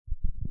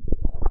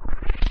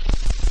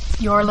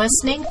You're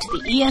listening to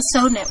the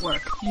ESO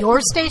Network, your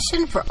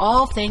station for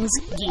all things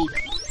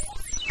geek.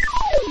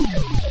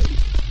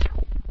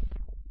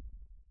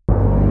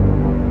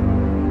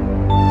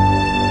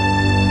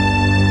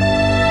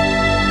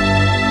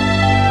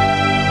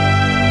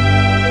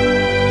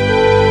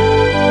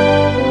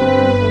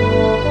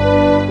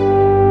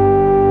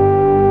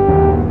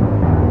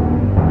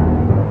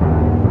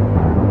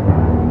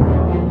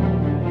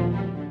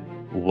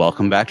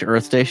 Welcome back to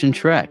Earth Station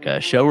Trek, a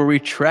show where we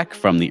trek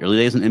from the early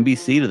days on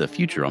NBC to the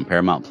future on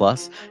Paramount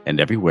Plus and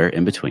everywhere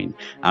in between.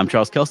 I'm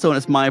Charles Kelso, and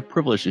it's my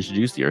privilege to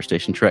introduce the Earth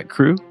Station Trek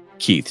crew,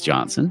 Keith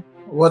Johnson.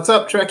 What's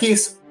up,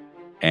 Trekkies?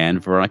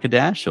 And Veronica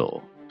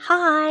Daschel.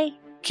 Hi.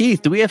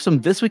 Keith, do we have some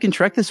This Week in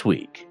Trek this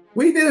week?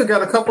 We do.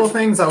 Got a couple of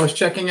things I was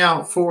checking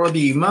out for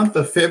the month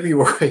of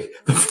February.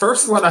 The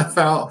first one I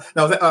found,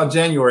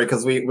 January,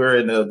 because we're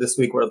in this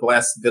week, we're the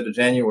last bit of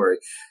January.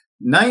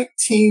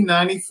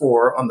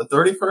 1994, on the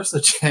 31st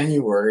of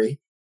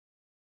January,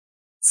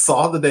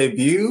 saw the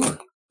debut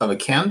of a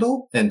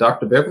candle and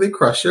Dr. Beverly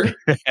Crusher.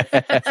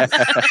 And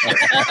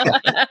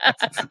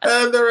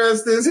the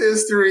rest is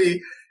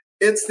history.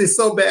 It's the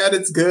So Bad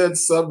It's Good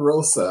Sub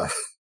Rosa.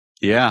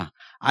 Yeah.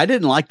 I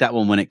didn't like that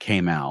one when it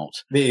came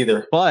out. Me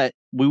either. But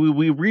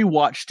we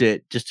rewatched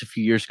it just a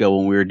few years ago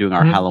when we were doing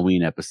our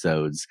Halloween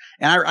episodes.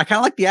 And I kind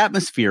of like the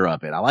atmosphere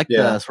of it. I like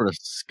the sort of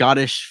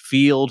Scottish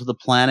feel to the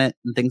planet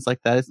and things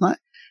like that.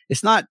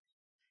 It's not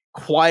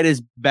quite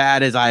as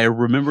bad as I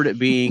remembered it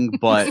being,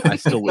 but I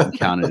still wouldn't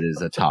count it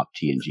as a top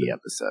TNG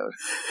episode.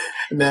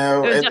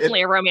 No. It was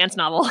definitely a romance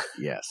novel.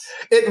 Yes.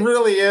 It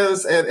really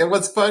is. And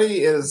what's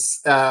funny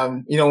is,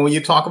 when you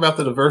talk about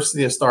the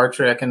diversity of Star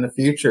Trek in the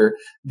future,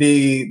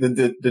 the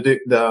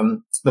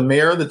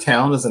mayor of the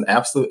town is an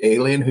absolute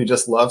alien who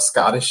just loves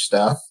Scottish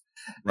stuff.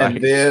 Right.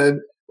 And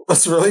then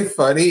what's really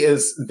funny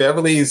is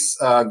Beverly's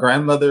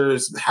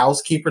grandmother's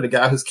housekeeper, the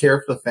guy who's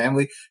cared for the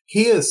family.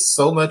 He is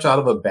so much out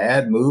of a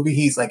bad movie.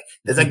 He's like,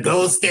 there's a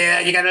ghost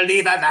there. You got to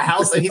leave out the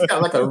house. And he's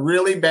got like a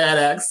really bad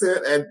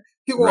accent. And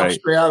he walks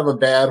straight out of a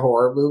bad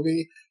horror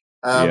movie.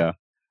 I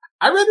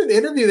read an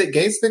interview that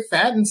Gates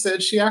McFadden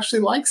said she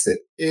actually likes it.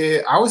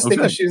 I was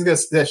thinking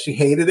that she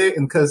hated it,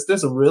 and because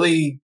there's a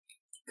really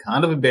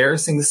kind of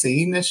embarrassing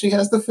scene that she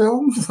has to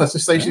film. Let's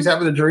just say she's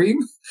having a dream,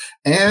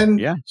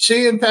 and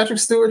she and Patrick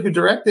Stewart, who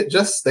directed,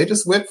 they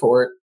just went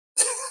for it.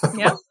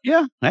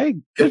 Yeah. Hey,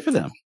 good for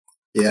them.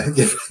 Yeah,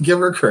 give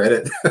her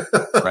credit.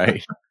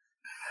 Right.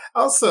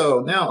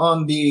 Also, now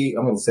I'm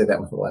going to say that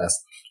one for last.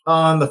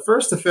 On the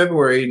 1st of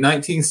February,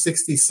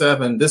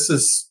 1967, this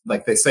is,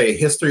 like they say,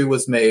 history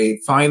was made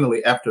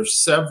finally after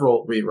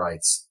several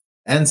rewrites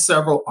and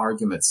several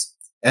arguments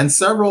and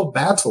several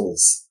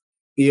battles.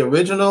 The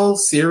original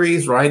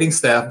series writing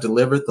staff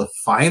delivered the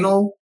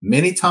final,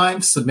 many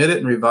times submitted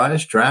and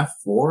revised draft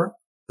for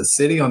The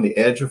City on the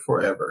Edge of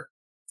Forever.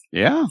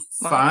 Yeah.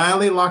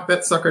 Finally locked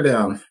that sucker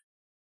down.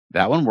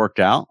 That one worked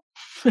out.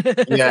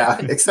 Yeah,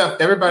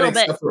 except everybody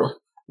except for,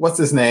 what's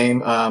his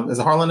name? Is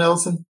it Harlan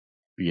Ellison?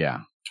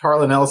 Yeah.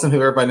 Harlan Ellison,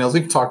 who everybody knows,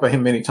 we've talked about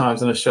him many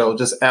times in the show,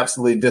 just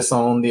absolutely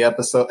disowned the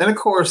episode. And of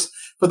course,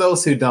 for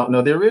those who don't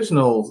know, the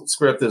original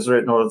script is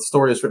written, or the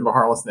story is written by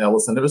Harlan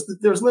Ellison. There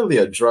was literally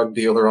a drug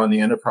dealer on the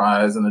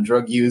Enterprise and a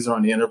drug user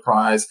on the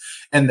Enterprise,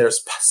 and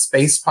there's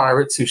space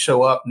pirates who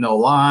show up, no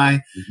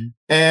lie. Mm-hmm.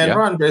 And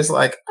Roddenberry's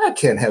like, I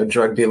can't have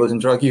drug dealers and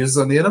drug users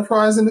on the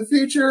Enterprise in the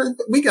future.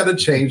 We got to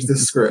change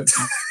this script.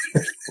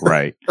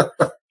 Right.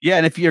 Yeah,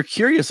 and if you're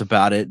curious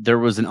about it, there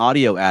was an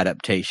audio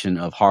adaptation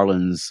of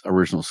Harlan's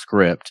original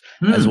script,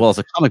 as well as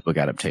a comic book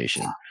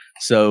adaptation.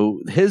 So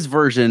his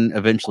version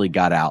eventually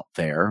got out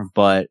there,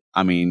 but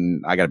I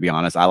mean, I got to be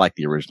honest, I like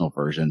the original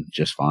version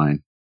just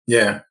fine.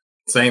 Yeah,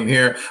 same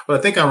here. But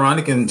I think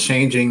ironic and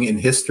changing in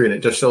history, and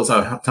it just shows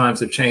how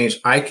times have changed.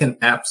 I can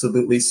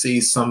absolutely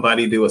see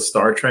somebody do a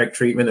Star Trek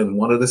treatment in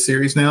one of the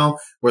series now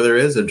where there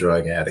is a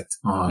drug addict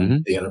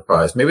on the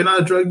Enterprise. Maybe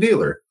not a drug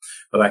dealer,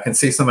 but I can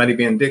see somebody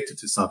being addicted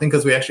to something,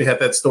 because we actually had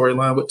that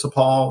storyline with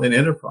T'Pol in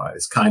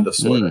Enterprise, kind of,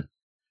 sort of.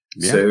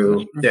 Yeah.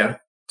 So,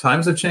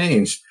 times have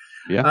changed.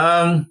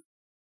 Yeah.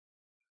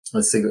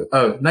 Let's see.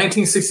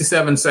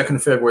 1967, 2nd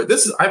of February.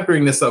 I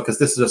bring this up because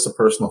this is just a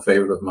personal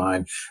favorite of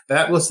mine.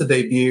 That was the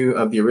debut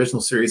of the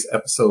original series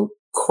episode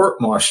Court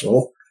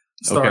Martial,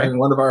 starring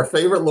one of our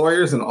favorite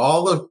lawyers in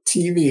all of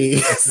TV,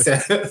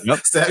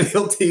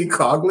 Samuel T.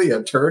 Cogley,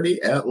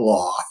 attorney at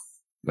law.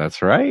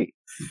 That's right.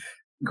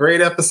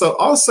 Great episode.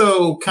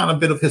 Also kind of a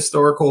bit of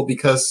historical,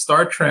 because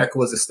Star Trek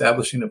was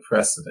establishing a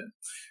precedent.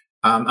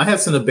 I had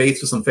some debates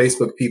with some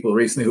Facebook people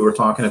recently who were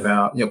talking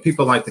about,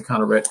 people like to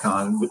kind of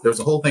retcon. There's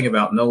a whole thing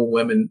about no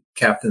women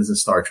captains in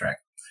Star Trek.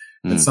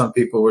 And some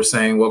people were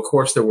saying, well, of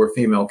course there were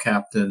female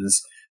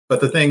captains.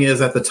 But the thing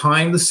is, at the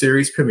time the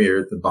series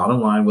premiered, the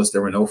bottom line was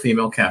there were no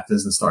female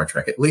captains in Star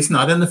Trek, at least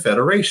not in the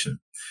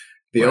Federation.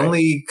 The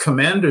only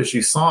commanders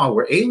you saw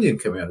were alien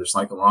commanders,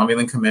 like the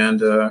Romulan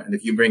commander. And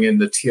if you bring in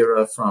the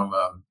Tira from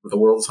The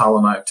World's Hollow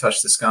Knife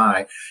Touch the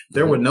Sky,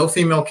 there were no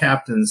female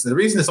captains. And the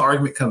reason this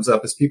argument comes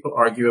up is people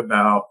argue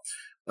about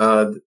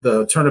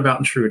the Turnabout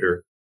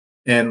Intruder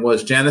And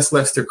was Janice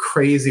Lester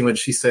crazy when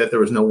she said there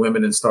was no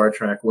women in Star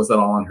Trek? Was that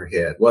all in her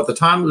head? Well, at the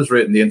time it was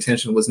written, the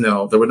intention was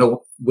no, there were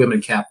no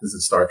women captains in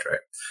Star Trek.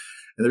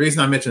 And the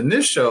reason I mentioned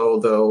this show,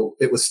 though,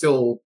 it was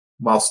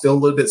while still a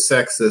little bit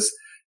sexist,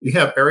 you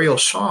have Ariel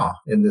Shaw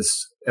in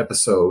this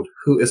episode,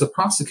 who is a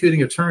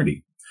prosecuting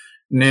attorney.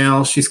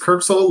 Now, she's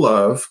Kirk's old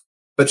love,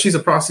 but she's a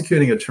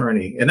prosecuting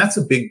attorney. And that's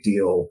a big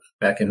deal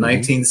back in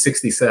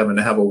 1967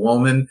 to have a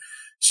woman.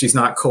 She's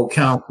not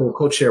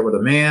co-chair with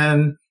a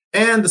man.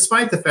 And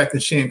despite the fact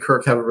that she and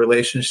Kirk have a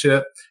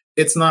relationship,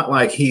 it's not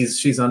like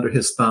she's under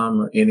his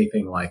thumb or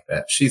anything like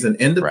that. She's an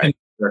independent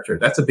character.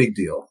 That's a big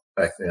deal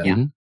back then.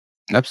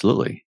 Yeah,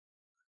 absolutely.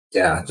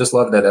 Yeah, just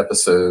love that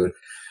episode.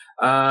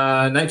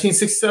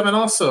 1967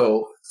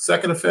 also,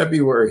 2nd of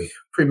February,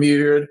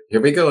 premiered.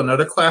 Here we go,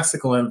 another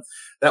classic one.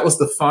 That was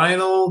the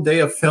final day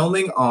of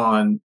filming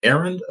on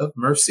Errand of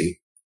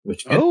Mercy,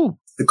 which the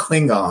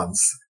Klingons.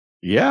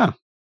 Yeah.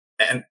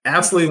 And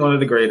absolutely one of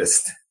the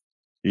greatest.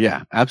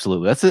 Yeah,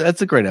 absolutely.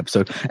 That's a great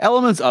episode.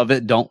 Elements of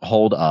it don't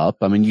hold up.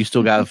 I mean, you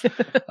still got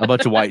a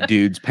bunch of white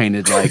dudes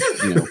painted like,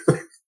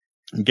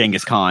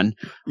 Genghis Khan.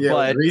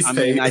 Yeah, but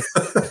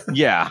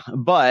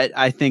but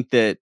I think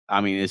that,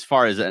 as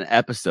far as an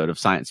episode of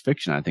science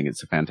fiction, I think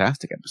it's a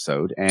fantastic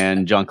episode.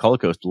 And John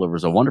Colicos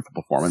delivers a wonderful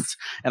performance.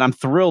 And I'm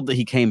thrilled that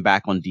he came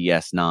back on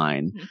DS9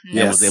 and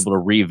was able to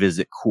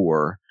revisit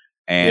Core.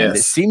 And it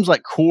seems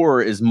like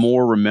Core is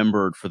more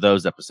remembered for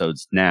those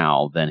episodes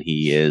now than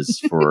he is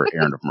for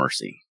Errand of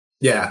Mercy.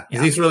 Yeah.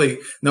 He's really,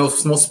 no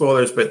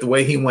spoilers, but the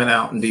way he went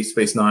out in Deep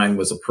Space Nine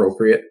was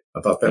appropriate.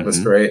 I thought that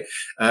was great.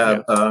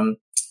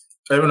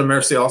 Errand of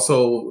Mercy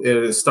also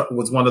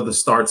was one of the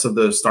starts of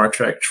the Star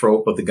Trek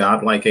trope of the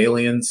godlike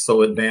aliens,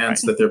 so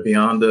advanced that they're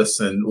beyond us,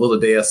 and a little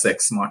Deus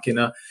Ex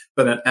Machina,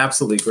 but an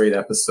absolutely great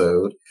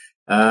episode.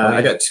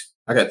 I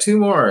got two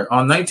more.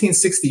 On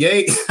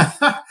 1968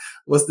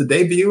 was the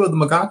debut of the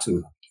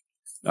Mogatu.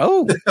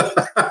 Oh,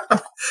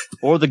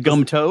 or the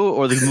Gumto,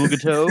 or the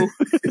Mugato.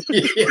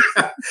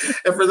 Yeah.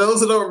 And for those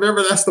who don't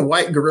remember, that's the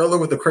white gorilla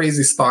with the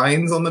crazy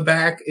spines on the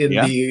back in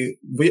the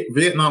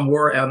Vietnam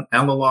War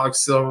analog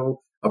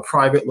show, A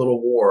Private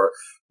Little War,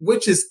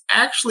 which is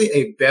actually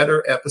a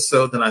better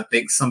episode than I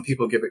think some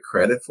people give it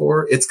credit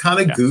for. It's kind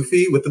of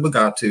goofy with the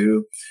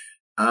Mogatu.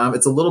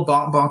 It's a little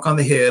bonk on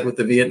the head with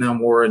the Vietnam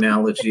War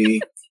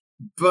analogy,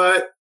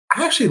 but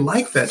I actually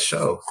like that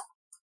show.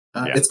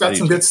 It's got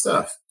some good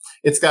stuff.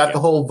 It's got the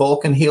whole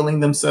Vulcan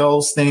healing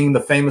themselves thing, the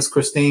famous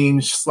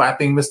Christine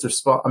slapping Mr.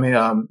 Spock.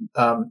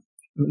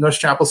 Nurse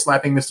Chapel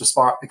slapping Mr.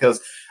 Spock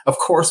because, of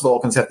course,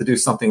 Vulcans have to do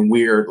something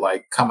weird,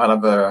 like come out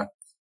of a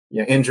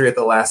injury at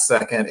the last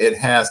second. It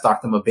has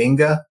Dr.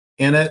 Mabinga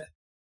in it.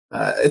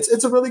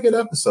 It's a really good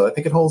episode. I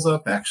think it holds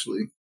up,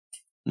 actually.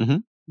 Mm-hmm.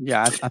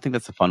 Yeah, I think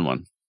that's a fun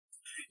one.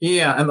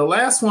 Yeah, and the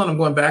last one, I'm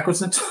going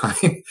backwards in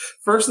time.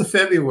 1st of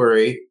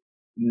February,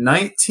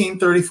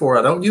 1934.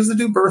 I don't usually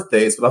do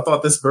birthdays, but I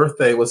thought this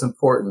birthday was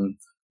important.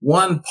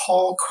 One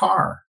Paul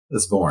Carr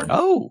is born.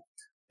 Oh.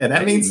 And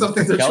that means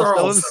something to Kelso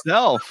Charles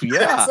himself. Yeah.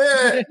 That's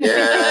it.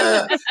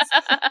 Yeah.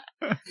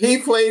 He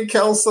played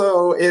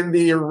Kelso in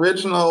the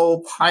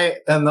original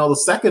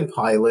the second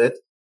pilot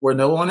where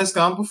no one has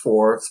gone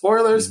before.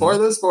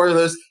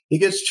 Spoilers. He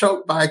gets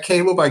choked by a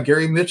cable by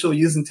Gary Mitchell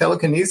using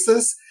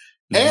telekinesis.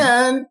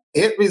 And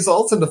it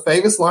results in the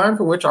famous line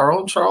for which our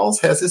own Charles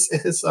has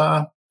his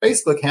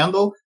Facebook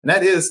handle, and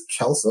that is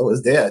Kelso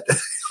is dead.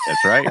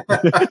 That's right.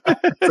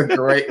 It's a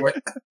great one.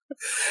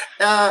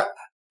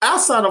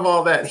 Outside of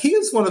all that, he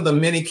is one of the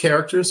many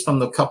characters from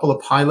the couple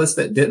of pilots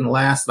that didn't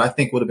last that I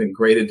think would have been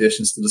great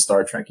additions to the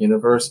Star Trek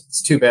universe.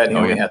 It's too bad he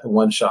only had the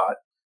one shot.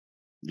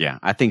 Yeah,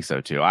 I think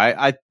so too.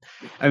 I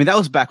mean, that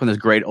was back when there's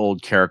great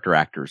old character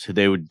actors who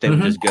they would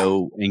just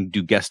go and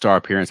do guest star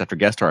appearance after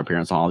guest star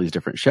appearance on all these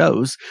different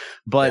shows.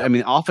 But I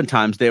mean,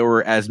 oftentimes they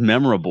were as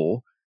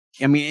memorable.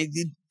 I mean,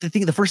 I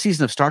think the first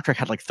season of Star Trek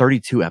had like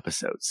 32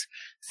 episodes.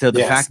 So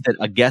the fact that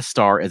a guest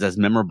star is as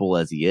memorable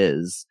as he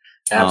is,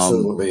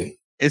 absolutely,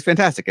 is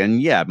fantastic.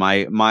 And yeah,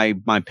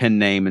 my pen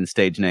name and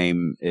stage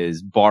name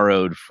is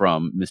borrowed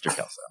from Mr.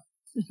 Kelso.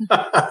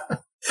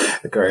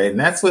 Great, and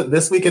that's what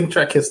This Week in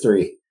Trek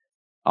History.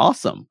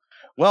 Awesome.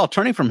 Well,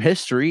 turning from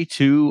history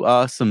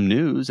to some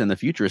news in the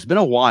future. It's been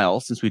a while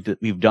since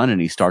we've done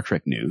any Star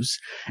Trek news,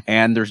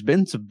 and there's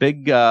been some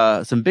big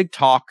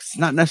talks,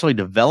 not necessarily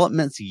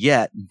developments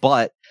yet,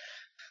 but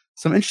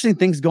some interesting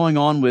things going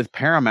on with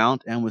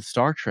Paramount and with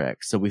Star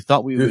Trek. So we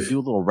thought we would do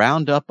a little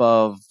roundup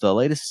of the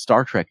latest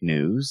Star Trek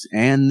news,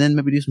 and then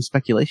maybe do some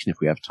speculation if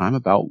we have time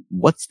about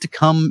what's to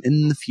come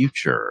in the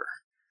future.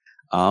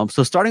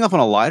 So starting off on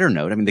a lighter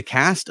note, I mean, the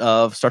cast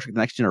of Star Trek: The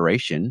Next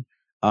Generation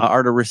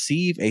are to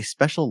receive a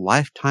special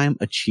Lifetime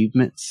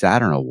Achievement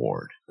Saturn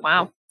Award.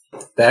 Wow.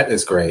 That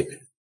is great.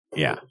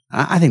 Yeah.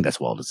 I think that's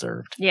well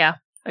deserved. Yeah.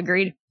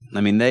 Agreed. I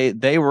mean, they've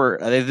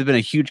been a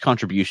huge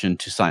contribution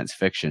to science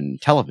fiction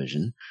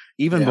television,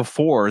 even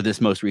before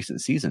this most recent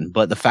season.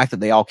 But the fact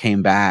that they all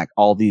came back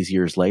all these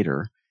years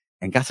later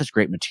and got such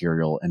great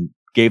material and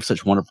gave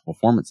such wonderful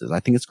performances, I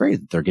think it's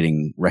great that they're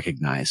getting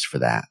recognized for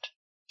that.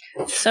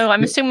 So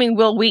I'm assuming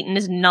Will Wheaton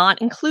is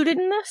not included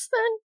in this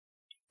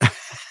then?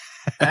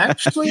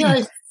 Actually,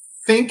 I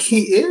think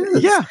he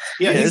is. Yeah.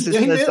 He is.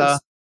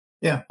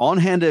 Yeah. On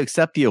hand to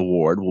accept the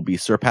award will be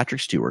Sir Patrick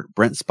Stewart,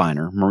 Brent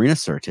Spiner, Marina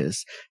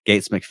Sirtis,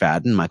 Gates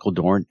McFadden, Michael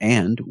Dorn,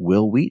 and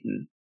Will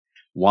Wheaton.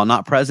 While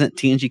not present,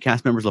 TNG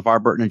cast members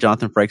LeVar Burton and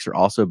Jonathan Frakes are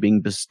also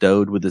being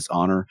bestowed with this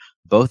honor.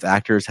 Both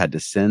actors had to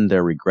send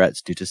their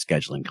regrets due to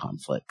scheduling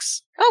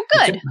conflicts. Oh,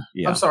 good.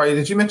 I'm sorry.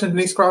 Did you mention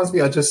Denise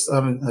Crosby? I just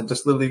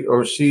literally,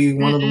 or is she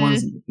one of the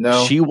ones?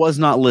 No, she was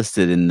not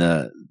listed in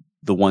the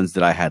ones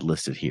that I had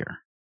listed here.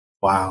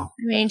 Wow.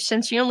 I mean,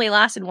 since she only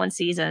lasted one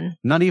season.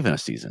 Not even a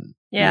season.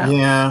 Yeah.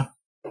 Yeah.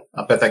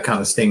 I bet that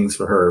kind of stings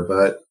for her,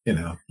 but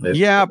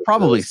yeah,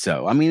 probably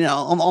so. I mean,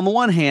 on the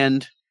one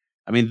hand,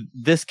 I mean,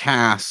 this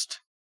cast,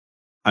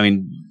 I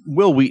mean,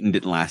 Will Wheaton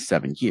didn't last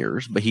 7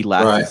 years, but he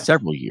lasted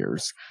several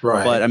years.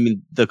 Right. But I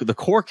mean, the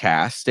core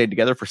cast stayed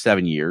together for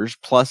 7 years,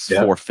 plus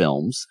 4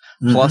 films,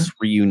 plus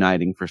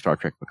reuniting for Star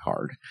Trek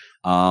Picard.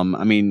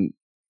 I mean,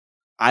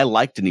 I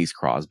like Denise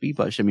Crosby,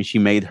 but she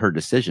made her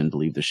decision to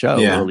leave the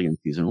show early in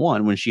season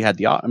 1 when she had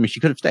she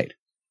could have stayed.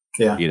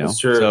 Yeah, that's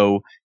true.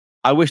 So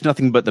I wish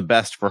nothing but the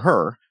best for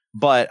her.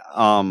 But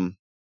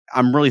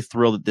I'm really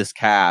thrilled that this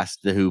cast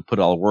who put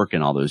all the work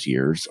in all those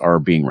years are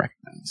being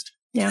recognized.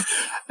 Yeah,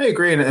 I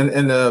agree.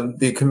 And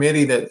the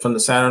committee that from the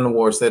Saturn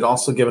Awards, they'd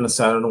also given a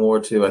Saturn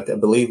Award to, I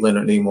believe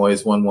Leonard Nimoy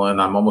has won one.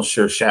 I'm almost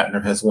sure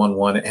Shatner has won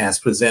one and has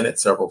presented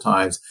several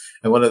times.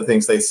 And one of the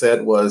things they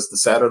said was the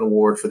Saturn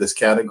Award for this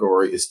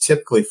category is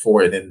typically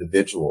for an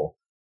individual.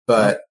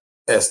 But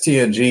as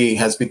TNG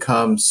has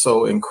become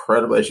so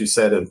incredible, as you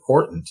said,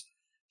 important,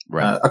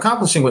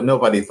 accomplishing what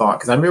nobody thought.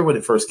 Because I remember when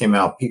it first came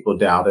out, people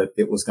doubted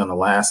it was going to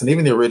last. And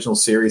even the original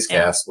series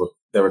cast,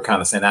 they were kind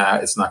of saying,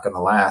 it's not going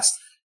to last.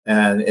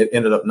 And it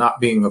ended up not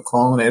being a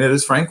clone. And it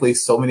is, frankly,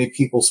 so many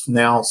people's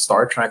now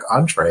Star Trek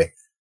entree.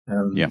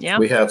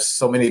 We have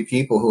so many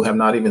people who have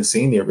not even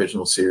seen the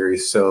original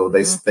series. So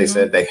they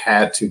said they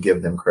had to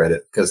give them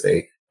credit because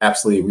they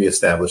absolutely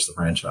reestablished the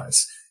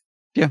franchise.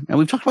 Yeah. And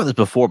we've talked about this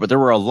before, but there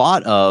were a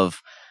lot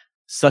of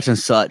such and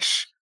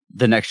such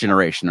The Next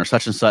Generation or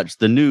such and such,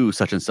 the new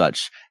such and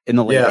such in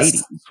the late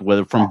 80s,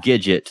 whether from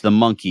Gidget to the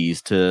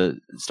Monkees to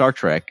Star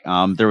Trek.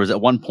 There was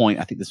at one point,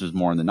 I think this was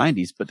more in the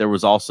 90s, but there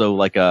was also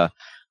like a,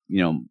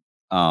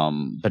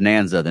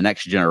 Bonanza, The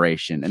Next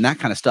Generation, and that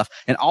kind of stuff.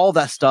 And all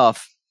that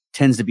stuff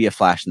tends to be a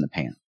flash in the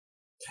pan.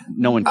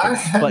 No one cares.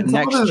 But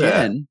Next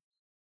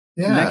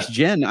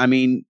Gen, I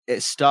mean,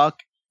 it stuck.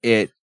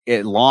 It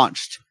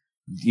launched,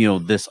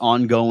 this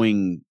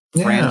ongoing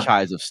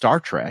franchise of Star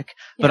Trek,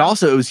 but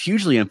also it was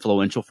hugely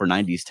influential for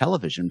 90s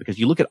television because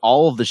you look at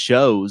all of the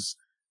shows,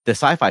 the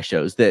sci-fi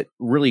shows that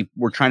really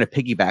were trying to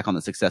piggyback on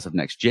the success of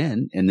Next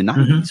Gen in the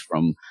 90s,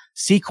 from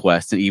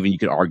Sequest and even you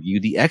could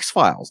argue the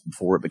X-Files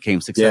before it became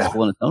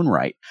successful in its own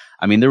right.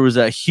 I mean, there was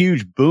a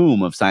huge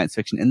boom of science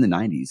fiction in the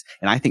 90s.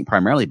 And I think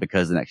primarily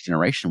because The Next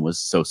Generation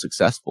was so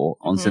successful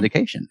on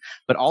syndication,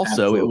 but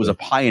also it was a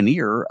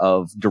pioneer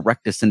of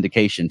direct to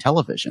syndication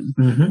television,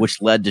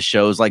 which led to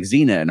shows like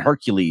Xena and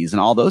Hercules and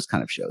all those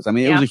kind of shows. I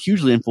mean, it was a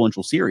hugely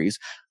influential series,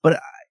 but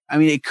I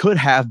mean, it could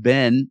have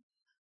been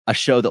a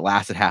show that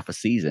lasted half a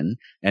season,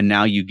 and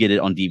now you get it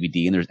on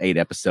DVD and there's 8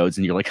 episodes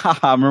and you're like,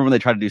 haha, I remember when they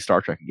tried to do Star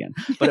Trek again.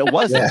 But it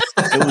wasn't.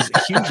 It was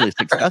hugely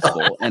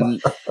successful.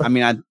 And I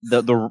mean,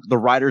 the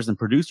writers and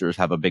producers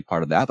have a big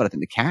part of that, but I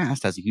think the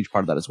cast has a huge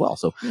part of that as well.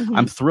 So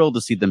I'm thrilled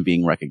to see them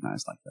being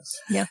recognized like this.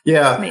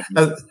 Yeah.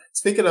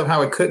 Speaking of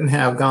how it couldn't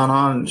have gone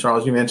on,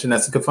 Charles, you mentioned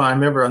that's a good find. I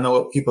remember, I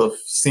know people have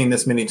seen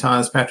this many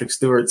times. Patrick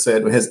Stewart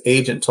said when his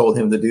agent told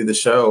him to do the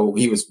show,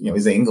 he was,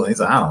 he's in England. He's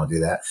like, I don't want to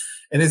do that.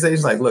 And his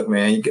agent's like, look,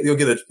 man, you'll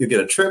get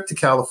a trip to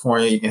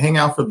California. You can hang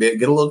out for a bit,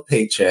 get a little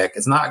paycheck.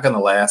 It's not going to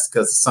last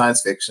because it's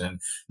science fiction.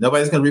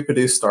 Nobody's going to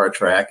reproduce Star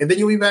Trek. And then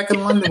you'll be back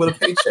in London with a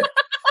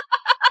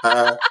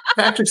paycheck.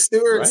 Patrick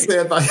Stewart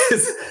said by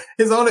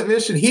his own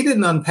admission, he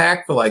didn't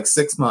unpack for like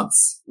 6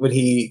 months when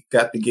he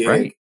got the gig.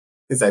 Right.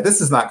 He's like,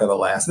 this is not going to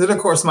last. And then,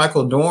 of course,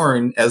 Michael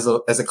Dorn, as a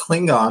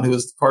Klingon who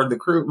was part of the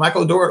crew,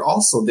 Michael Dorn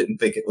also didn't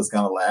think it was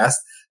going to last.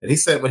 And he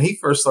said when he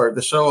first started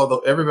the show, although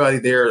everybody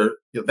there,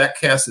 that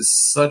cast is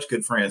such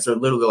good friends. They're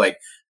literally like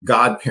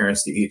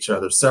godparents to each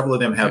other. Several of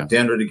them have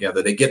dinner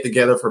together. They get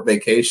together for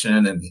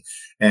vacation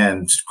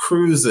and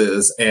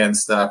cruises and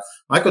stuff.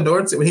 Michael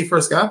Dorn said when he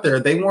first got there,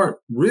 they weren't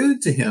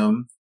rude to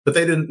him, but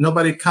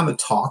nobody kind of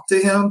talked to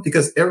him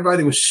because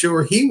everybody was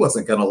sure he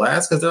wasn't going to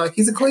last because they're like,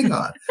 he's a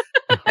Klingon.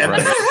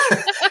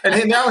 And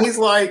then now he's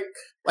like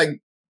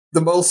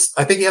the most,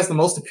 I think he has the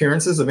most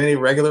appearances of any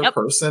regular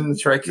person in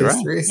Trek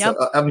history. So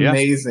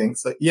amazing.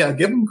 So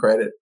give him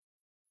credit.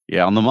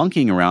 Yeah. On the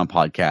Monkeying Around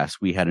podcast,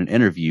 we had an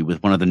interview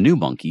with one of the new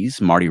monkeys,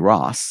 Marty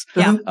Ross,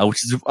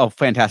 which is a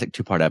fantastic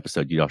 2-part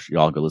episode. You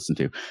all go listen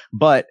to,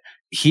 but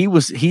he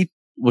was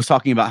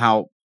talking about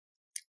how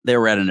they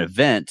were at an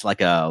event,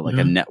 like a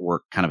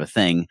network kind of a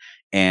thing.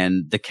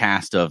 And the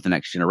cast of The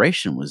Next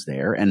Generation was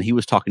there, and he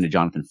was talking to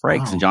Jonathan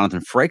Frakes, and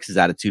Jonathan Frakes'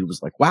 attitude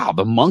was like, wow,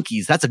 the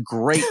Monkees, that's a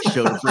great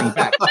show to bring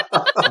back.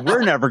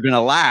 We're never going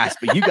to last,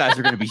 but you guys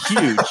are going to be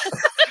huge.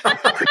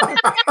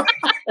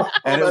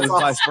 And it was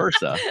vice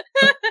versa.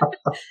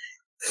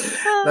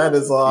 That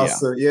is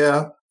awesome.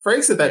 Yeah.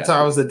 Frakes at that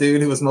time was a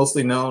dude who was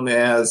mostly known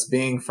as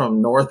being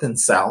from North and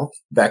South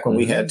back when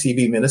we had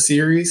TV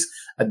miniseries.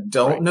 I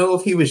don't know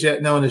if he was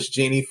yet known as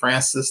Jeannie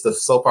Francis, the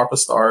soap opera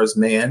star's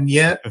man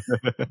yet,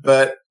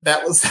 but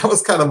that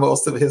was kind of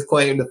most of his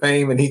claim to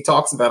fame. And he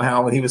talks about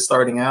how when he was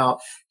starting out,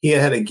 he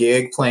had a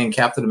gig playing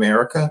Captain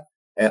America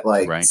at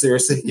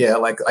seriously,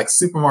 like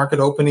supermarket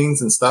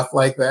openings and stuff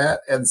like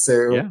that. And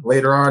so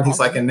later on, he's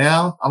like, and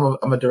now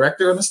I'm a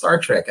director and a Star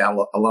Trek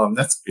alum.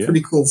 That's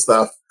pretty cool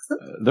stuff.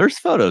 There's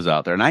photos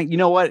out there, and you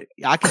know what?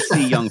 I could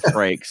see young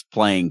Frakes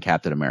playing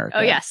Captain America.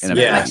 Oh yes,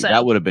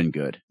 that would have been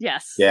good.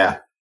 Yes, yeah.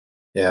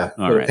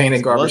 All right.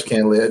 Painted garbage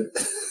can lid.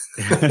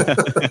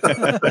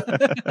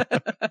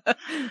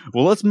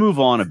 Well, let's move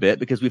on a bit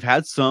because we've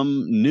had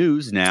some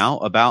news now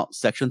about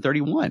Section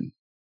 31.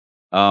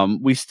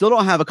 We still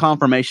don't have a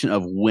confirmation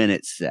of when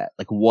it's set,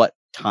 like what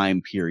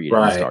time period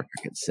Star Trek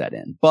it's set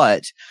in,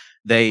 but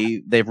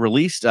they've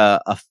released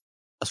a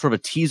sort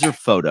of a teaser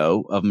photo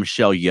of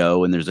Michelle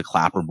Yeoh, and there's a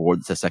clapperboard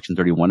that says Section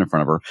 31 in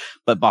front of her.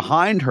 But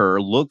behind her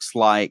looks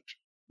like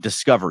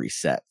Discovery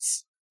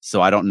sets.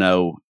 So I don't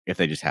know if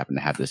they just happen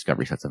to have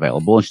Discovery sets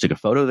available and she took a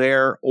photo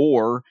there,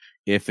 or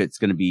if it's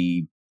going to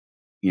be,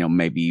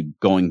 maybe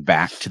going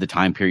back to the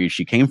time period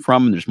she came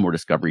from and there's more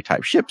Discovery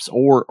type ships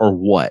or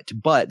what.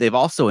 But they've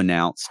also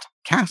announced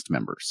cast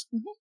members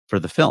for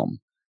the film.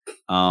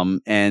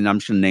 And I'm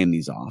just going to name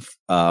these off.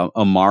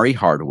 Omari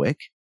Hardwick,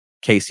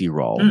 Casey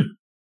Rawle,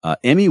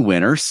 Emmy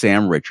winner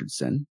Sam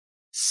Richardson,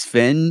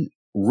 Sven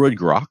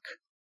Rudrock,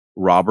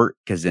 Robert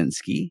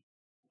Kaczynski,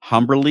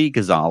 Humberly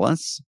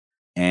Gonzalez,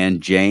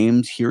 and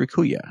James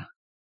Hirikuya.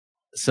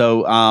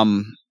 So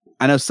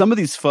I know some of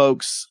these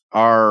folks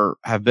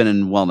have been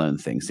in well-known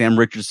things. Sam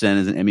Richardson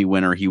is an Emmy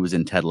winner. He was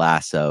in Ted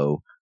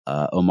Lasso.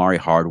 Omari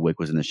Hardwick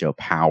was in the show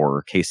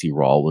Power. Casey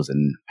Rawle was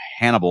in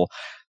Hannibal.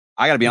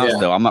 I got to be honest,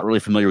 though, I'm not really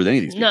familiar with any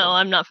of these people. No,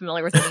 I'm not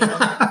familiar with any of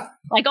them.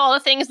 Like, all the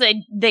things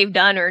they've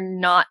done are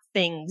not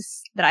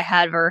things that I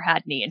have ever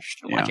had any interest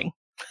in watching.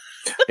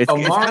 It's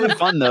kind of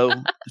fun, though,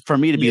 for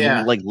me to be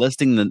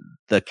listing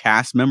the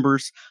cast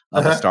members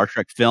of a Star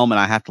Trek film, and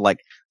I have to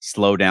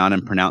slow down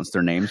and pronounce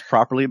their names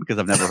properly because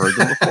I've never heard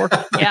them before.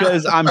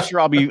 Because I'm sure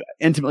I'll be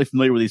intimately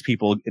familiar with these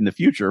people in the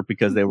future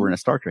because they were in a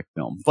Star Trek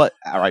film. But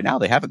right now,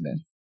 they haven't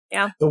been.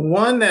 Yeah. The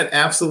one that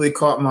absolutely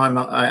caught my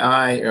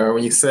eye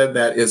when you said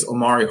that is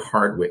Omari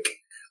Hardwick.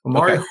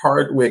 Omari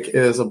Hardwick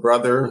is a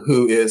brother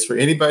who is, for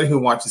anybody who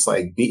watches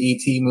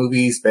BET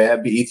movies,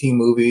 bad BET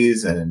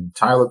movies and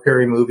Tyler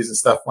Perry movies and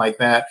stuff like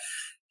that,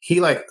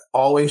 he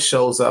always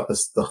shows up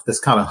as this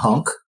kind of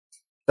hunk.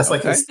 That's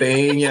his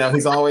thing.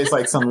 He's always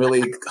some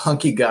really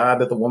hunky guy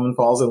that the woman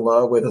falls in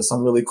love with, or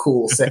some really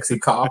cool, sexy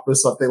cop or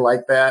something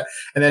like that.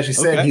 And as you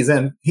said, he's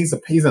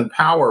in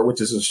Power,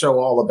 which is a show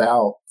all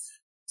about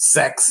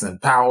sex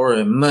and power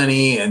and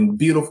money and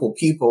beautiful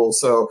people.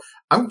 So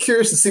I'm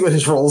curious to see what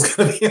his role is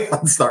going to be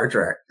on Star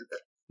Trek.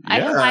 I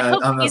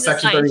hope on he's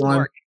Section a science 31.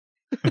 dork.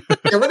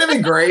 Wouldn't it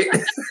be great?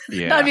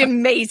 Yeah. That'd be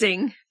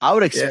amazing. I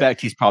would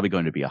expect he's probably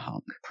going to be a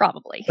hunk.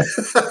 Probably.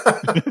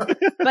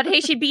 But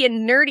he should be a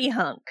nerdy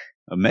hunk.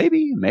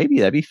 Maybe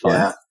that'd be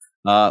fun.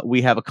 Yeah.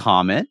 We have a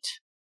comment.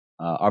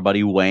 Our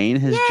buddy Wayne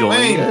has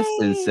joined us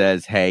and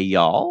says, "Hey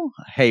y'all,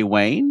 hey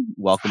Wayne,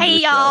 welcome to the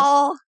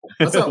y'all. show."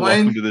 What's up,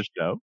 Wayne? Welcome to the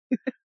show.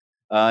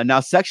 Now,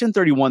 Section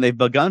 31, they've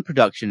begun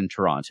production in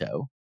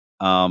Toronto.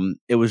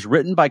 It was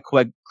written by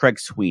Craig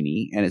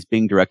Sweeney, and it's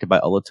being directed by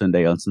Olatunde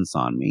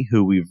Osunsanmi,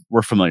 who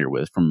we're familiar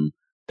with from.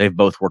 They've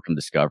both worked on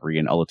Discovery,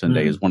 and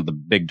Olatunde is one of the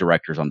big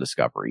directors on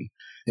Discovery.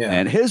 Yeah.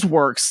 And his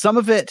work, some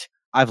of it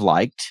I've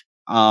liked.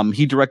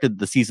 He directed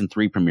the season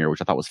 3 premiere,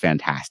 which I thought was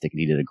fantastic, and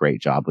he did a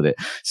great job with it.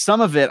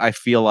 Some of it, I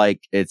feel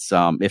like it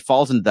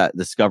falls into that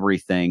Discovery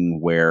thing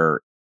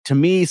where, to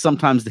me,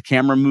 sometimes the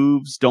camera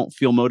moves don't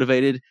feel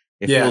motivated.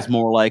 It feels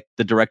more like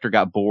the director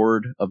got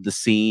bored of the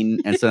scene,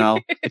 and so now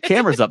the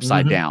camera's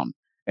upside down,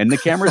 and the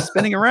camera's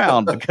spinning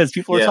around because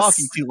people are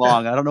talking too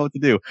long. I don't know what to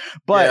do,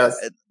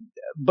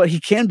 but he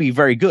can be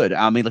very good.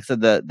 I mean, like I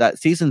said, that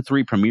season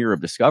 3 premiere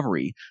of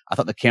Discovery, I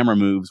thought the camera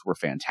moves were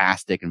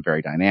fantastic and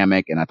very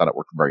dynamic, and I thought it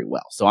worked very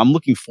well. So I'm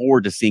looking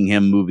forward to seeing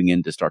him moving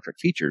into Star Trek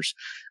features.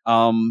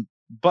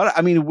 But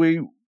I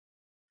mean,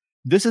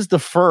 this is the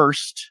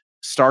first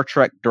Star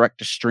Trek direct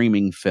to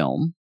streaming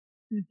film.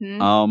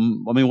 Mm-hmm.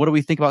 I mean, what do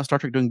we think about Star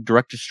Trek doing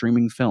direct to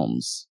streaming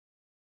films?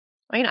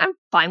 I mean, I'm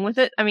fine with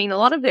it. I mean, a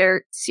lot of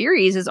their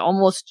series is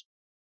almost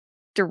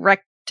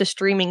direct to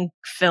streaming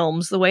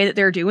films the way that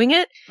they're doing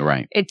it.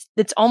 Right.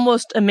 It's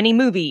almost a mini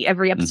movie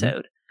every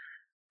episode.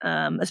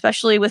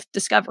 Especially with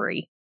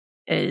Discovery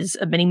is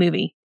a mini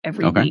movie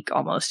every week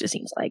almost, it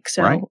seems like.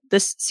 So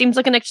this seems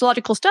like an next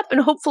logical step,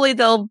 and hopefully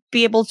they'll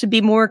be able to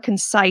be more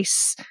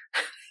concise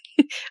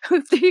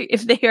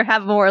if they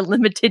have more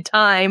limited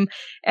time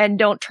and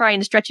don't try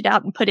and stretch it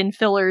out and put in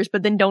fillers,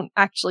 but then don't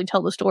actually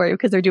tell the story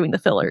because they're doing the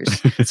fillers.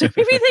 So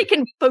maybe they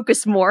can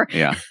focus more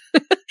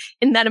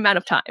in that amount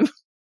of time.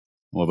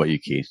 What about you,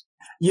 Keith?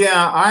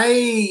 Yeah,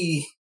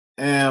 I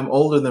am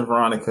older than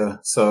Veronica,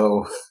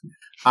 so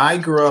I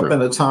grew up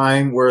in a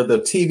time where the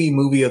TV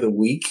movie of the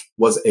week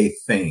was a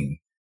thing.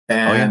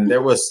 And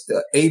there was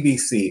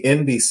ABC,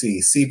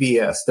 NBC,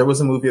 CBS. There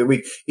was a movie of the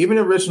week. Even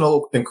the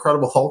original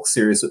Incredible Hulk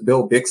series with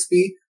Bill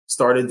Bixby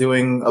started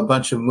doing a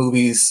bunch of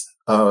movies,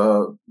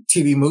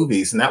 TV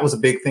movies. And that was a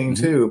big thing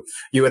too.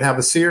 You would have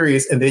a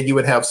series and then you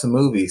would have some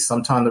movies,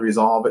 sometimes to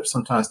resolve it,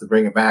 sometimes to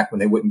bring it back when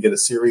they wouldn't get a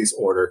series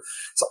order.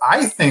 So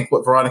I think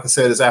what Veronica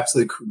said is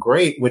absolutely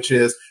great, which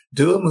is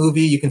do a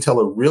movie. You can tell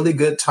a really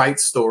good, tight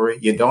story.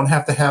 You don't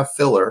have to have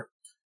filler.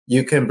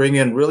 You can bring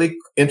in really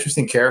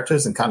interesting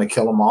characters and kind of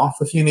kill them off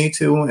if you need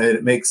to. And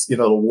it makes,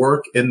 it'll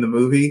work in the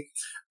movie.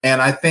 And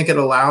I think it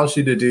allows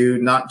you to do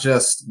not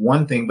just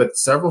one thing, but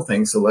several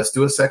things. So let's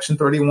do a Section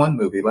 31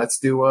 movie. Let's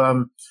do,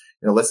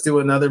 let's do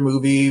another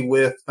movie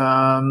with,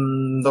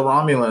 the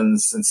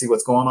Romulans and see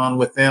what's going on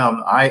with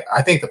them.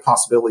 I think the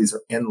possibilities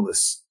are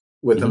endless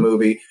with the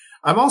movie.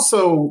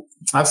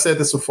 I've said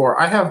this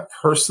before. I have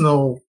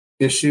personal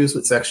issues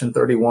with Section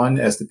 31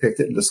 as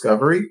depicted in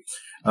Discovery.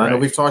 I know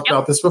we've talked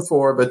about this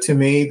before, but to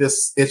me,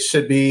 it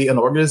should be an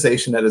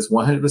organization that is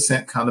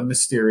 100% kind of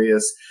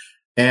mysterious.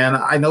 And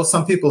I know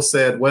some people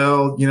said,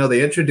 well,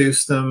 they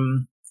introduced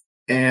them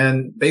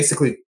and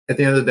basically at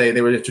the end of the day,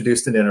 they were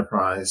introduced in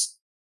Enterprise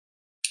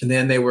and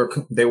then they were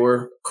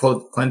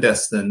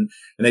clandestine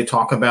and they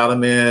talk about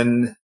them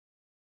in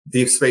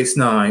Deep Space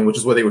Nine, which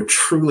is where they were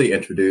truly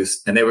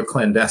introduced and they were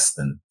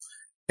clandestine.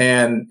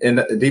 And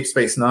in Deep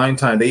Space Nine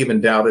time, they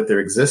even doubted their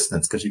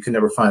existence because you could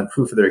never find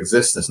proof of their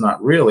existence.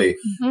 Not really.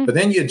 But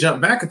then you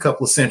jump back a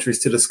couple of centuries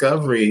to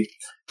Discovery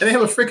and they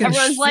have a freaking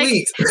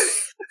fleet.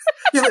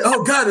 You're like,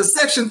 oh God, it's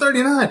Section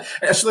 39,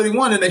 Section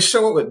 31, and they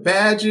show up with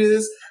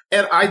badges.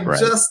 And I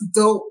just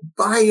don't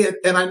buy it.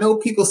 And I know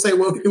people say,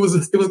 well, it was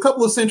a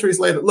couple of centuries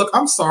later. Look,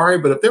 I'm sorry,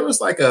 but if there was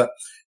like a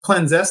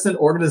clandestine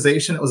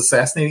organization that was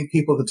assassinating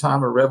people at the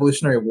time of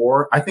Revolutionary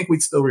War, I think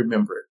we'd still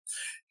remember it.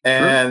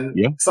 And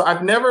so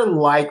I've never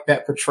liked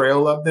that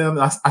portrayal of them.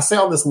 I say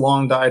all this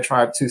long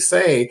diatribe to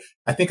say,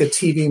 I think a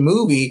TV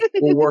movie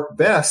will work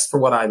best for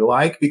what I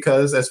like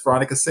because, as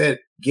Veronica said,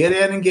 get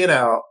in and get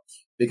out.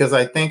 Because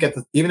I think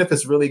even if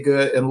it's really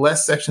good,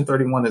 unless Section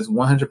 31 is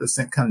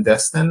 100%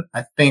 clandestine,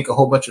 I think a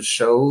whole bunch of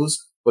shows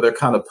where they're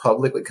kind of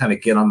public would kind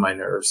of get on my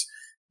nerves.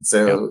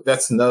 So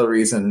that's another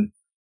reason.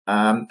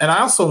 And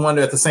I also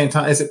wonder at the same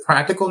time, is it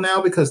practical now?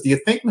 Because do you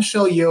think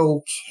Michelle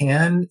Yeoh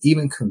can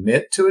even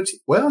commit to it?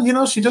 Well,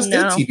 she just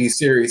did a TV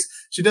series.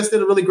 She just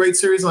did a really great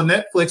series on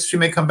Netflix she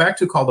may come back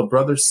to called The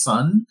Brother's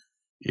Son,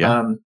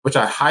 which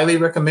I highly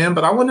recommend.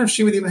 But I wonder if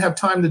she would even have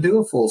time to do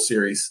a full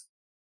series.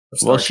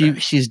 Well,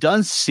 she's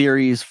done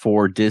series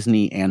for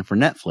Disney and for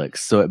Netflix.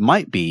 So it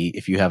might be,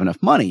 if you have enough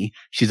money,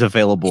 she's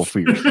available for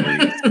your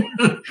series.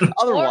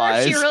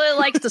 Otherwise, or she really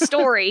likes the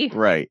story.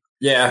 Right.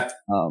 Yeah.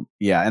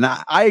 And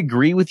I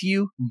agree with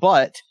you,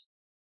 but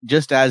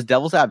just as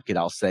devil's advocate,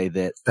 I'll say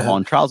that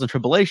on Trials and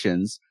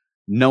Tribulations,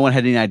 no one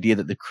had any idea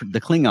that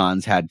the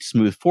Klingons had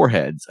smooth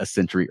foreheads a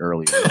century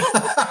earlier.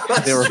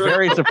 They were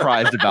very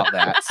surprised about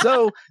that.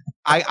 So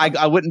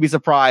I wouldn't be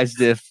surprised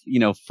if,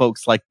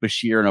 folks like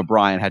Bashir and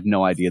O'Brien had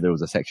no idea there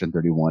was a Section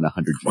 31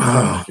 100 years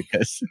ago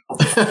because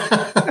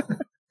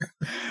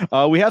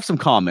we have some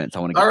comments I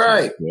want to get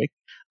to real quick.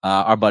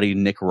 Our buddy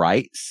Nick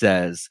Wright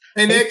says,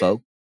 Hey Nick.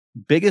 Folks,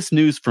 biggest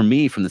news for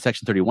me from the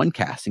Section 31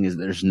 casting is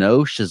there's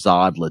no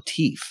Shazad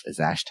Latif as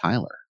Ash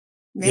Tyler.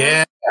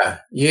 Yeah.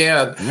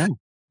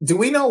 Do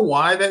we know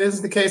why that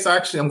is the case?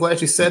 Actually, I'm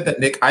glad you said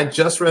that, Nick. I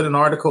just read an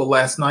article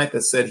last night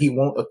that said he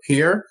won't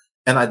appear,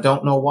 and I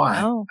don't know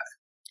why. Oh.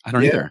 I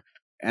don't either.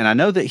 And I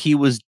know that he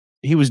was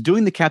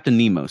doing the Captain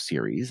Nemo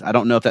series. I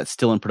don't know if that's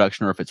still in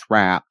production or if it's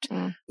wrapped,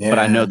 but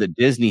I know that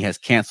Disney has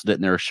canceled it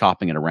and they're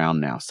shopping it around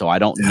now. So I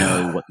don't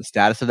know what the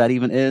status of that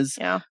even is.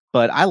 Yeah.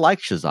 But I like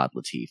Shazad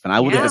Latif, and I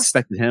would have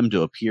expected him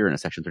to appear in a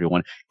Section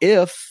 31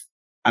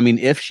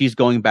 if she's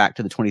going back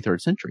to the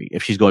 23rd century.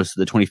 If she's going to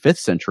the 25th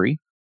century,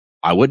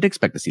 I wouldn't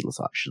expect to see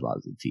Shazad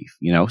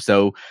Latif,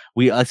 so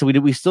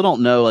we still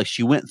don't know. Like,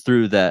 she went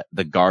through the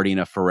Guardian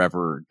of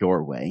Forever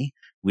doorway.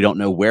 We don't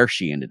know where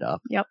she ended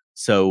up. Yep.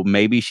 So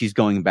maybe she's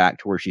going back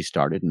to where she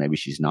started and maybe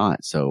she's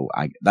not. So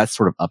that's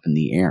sort of up in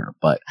the air,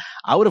 but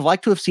I would have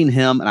liked to have seen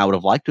him and I would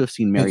have liked to have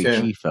seen Mary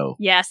Chieffo.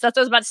 Yes. That's what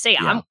I was about to say.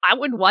 Yeah. I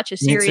would watch a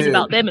series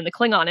about them in the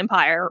Klingon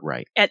Empire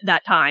at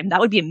that time. That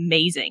would be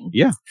amazing.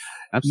 Yeah.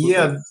 Absolutely.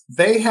 Yeah,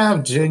 they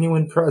have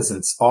genuine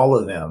presence, all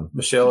of them.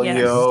 Michelle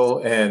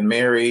Yeoh and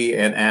Mary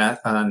and Ash,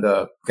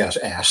 the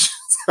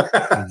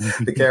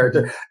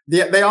character.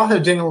 Yeah, they all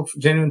have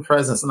genuine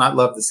presence, and I'd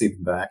love to see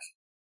them back.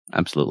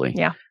 Absolutely.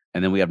 Yeah.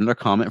 And then we have another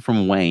comment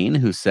from Wayne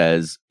who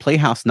says,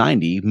 Playhouse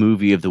 90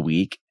 movie of the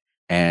week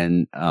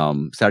and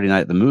Saturday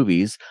Night at the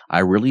Movies. I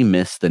really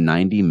miss the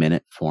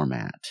 90-minute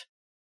format.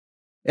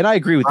 And I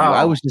agree with you.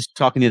 I was just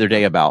talking the other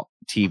day about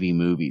TV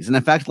movies. And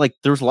in fact, like,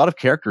 there was a lot of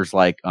characters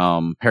like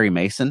Perry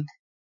Mason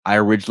I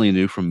originally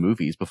knew from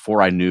movies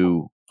before I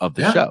knew of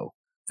the show.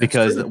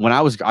 Because when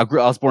I was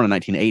born in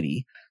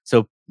 1980.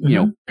 So, you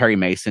know, Perry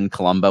Mason,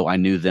 Columbo, I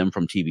knew them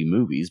from TV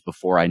movies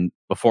before I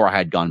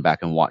had gone back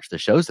and watched the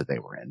shows that they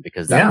were in,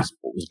 because that was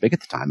what was big at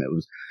the time.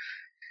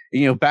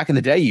 back in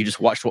the day, you just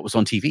watched what was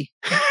on TV.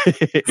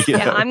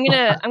 I'm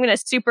gonna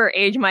super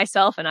age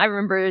myself, and I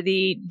remember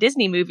the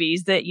Disney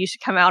movies that used to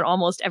come out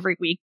almost every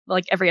week,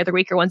 like every other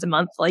week or once a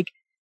month, like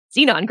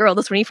Xenon Girl,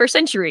 the 21st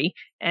Century,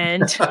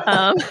 and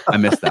I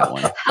missed that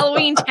one.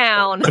 Halloween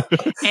Town.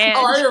 And,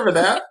 I remember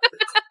that.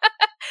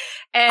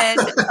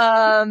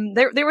 And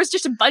there was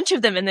just a bunch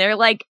of them, and they're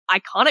like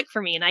iconic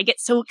for me. And I get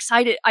so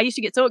excited. I used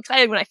to get so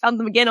excited when I found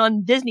them again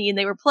on Disney and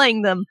they were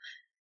playing them.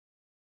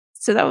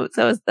 So that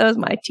was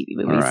my TV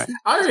movies. Right.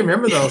 I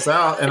remember those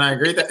out, and I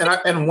agree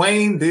that. And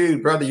Wayne,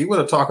 dude, brother, you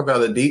want to talk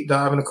about a deep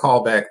dive and a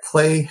callback?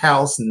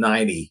 Playhouse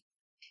 90.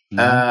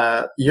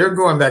 Mm-hmm. You're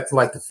going back to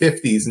like the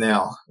 50s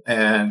now,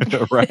 and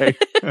right.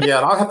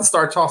 Yeah, I'll have to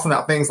start tossing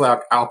out things like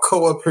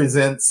Alcoa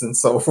Presents and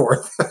so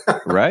forth.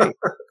 Right.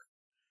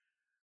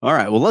 All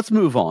right. Well, let's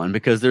move on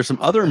because there's some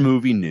other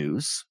movie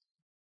news.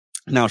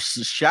 Now,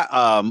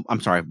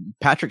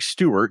 Patrick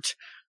Stewart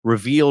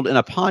revealed in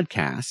a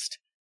podcast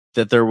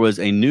that there was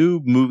a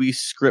new movie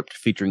script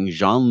featuring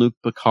Jean-Luc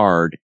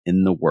Picard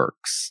in the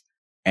works.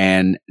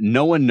 And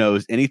no one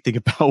knows anything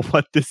about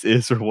what this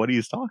is or what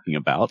he's talking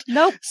about.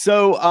 Nope.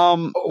 So,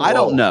 I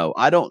don't know.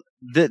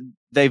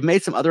 They've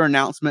made some other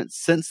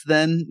announcements since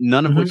then,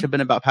 none of which have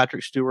been about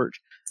Patrick Stewart.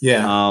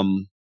 Yeah.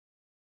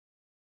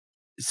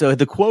 So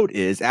the quote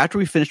is, after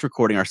we finished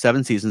recording our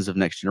 7 seasons of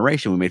Next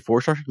Generation, we made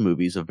 4 Star Trek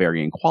movies of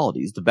varying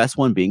qualities. The best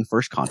one being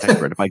First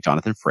Contact, written by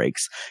Jonathan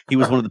Frakes. He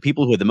was one of the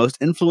people who had the most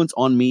influence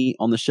on me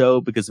on the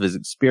show because of his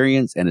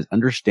experience and his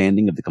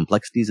understanding of the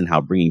complexities and how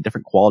bringing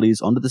different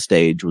qualities onto the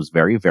stage was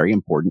very, very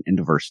important in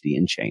diversity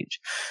and change.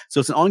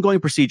 So it's an ongoing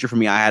procedure for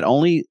me. I heard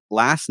only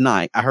last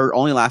night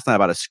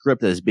about a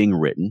script that is being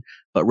written,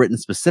 but written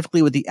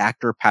specifically with the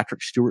actor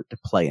Patrick Stewart to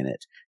play in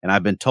it. And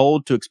I've been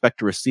told to expect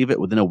to receive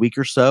it within a week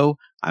or so.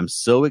 I'm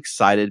so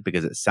excited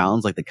because it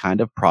sounds like the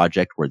kind of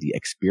project where the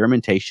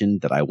experimentation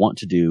that I want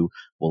to do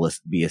will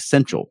be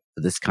essential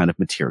for this kind of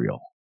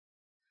material.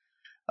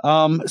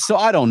 So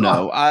I don't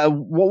know.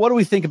 What do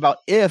we think about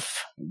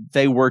if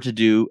they were to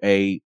do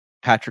a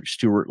Patrick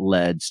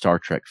Stewart-led Star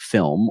Trek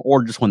film,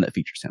 or just one that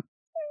features him?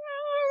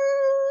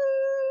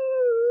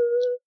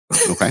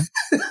 Okay.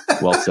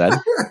 Well said.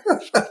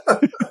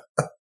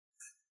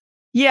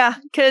 Yeah,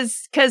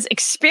 because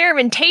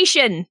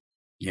experimentation.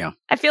 Yeah.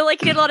 I feel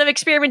like you get a lot of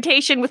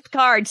experimentation with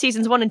Picard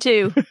seasons 1 and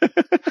 2.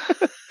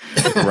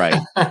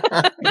 Right.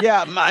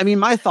 Yeah. I mean,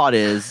 my thought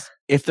is,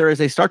 if there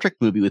is a Star Trek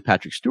movie with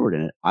Patrick Stewart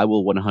in it, I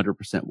will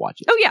 100% watch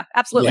it. Oh, yeah,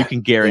 absolutely. You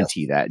can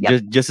guarantee that.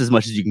 Yep. Just as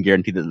much as you can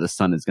guarantee that the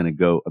Earth is going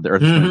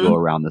to go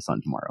around the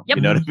sun tomorrow. Yep.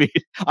 You know what I mean?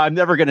 I'm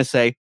never going to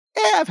say,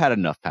 I've had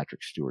enough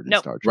Patrick Stewart in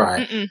Star Trek.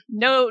 Right. Mm-mm.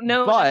 No,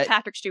 but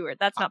Patrick Stewart.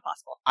 That's not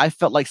possible. I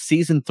felt like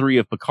season 3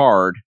 of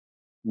Picard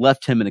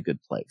left him in a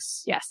good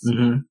place. Yes.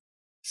 Mm-hmm.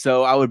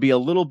 So I would be a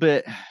little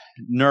bit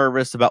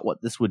nervous about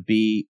what this would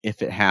be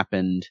if it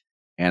happened.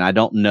 And I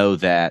don't know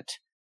that,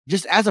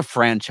 just as a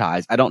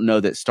franchise, I don't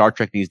know that Star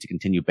Trek needs to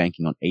continue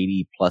banking on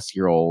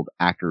 80-plus-year-old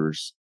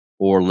actors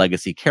or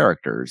legacy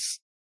characters.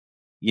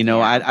 You know,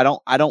 yeah.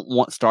 I don't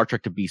want Star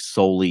Trek to be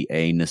solely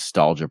a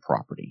nostalgia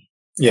property.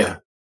 Yeah.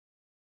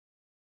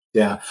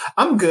 Yeah,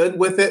 I'm good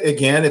with it.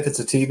 Again, if it's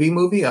a TV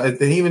movie,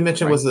 did he even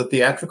mention was it a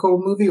theatrical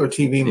movie or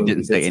TV movie? He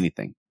didn't say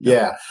anything. No.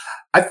 Yeah,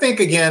 I think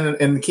again,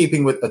 in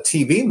keeping with a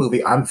TV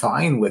movie, I'm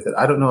fine with it.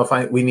 I don't know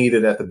if we need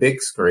it at the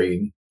big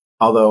screen,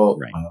 although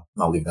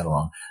I'll leave that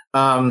alone.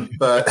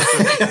 But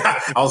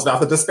I was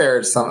about to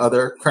disparage some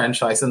other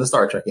franchise in the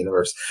Star Trek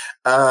universe.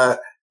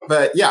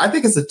 But yeah, I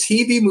think it's a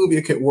TV movie.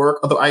 It could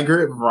work. Although I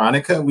agree with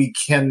Veronica, we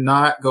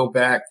cannot go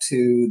back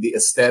to the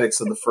aesthetics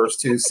of the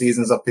first 2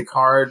 seasons of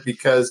Picard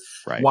because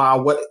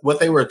while what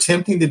they were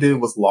attempting to do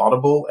was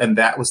laudable, and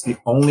that was the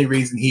only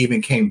reason he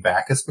even came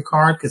back as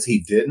Picard, because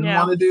he didn't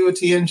want to do a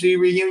TNG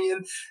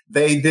reunion.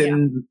 They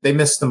didn't. Yeah. They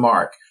missed the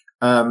mark.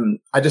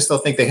 I just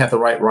don't think they have the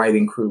right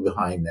writing crew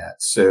behind that.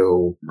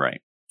 So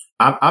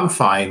I'm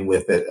fine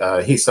with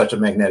it. He's such a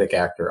magnetic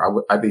actor.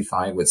 I'd be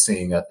fine with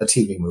seeing a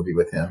TV movie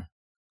with him.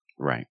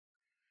 Right.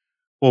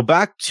 Well,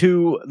 back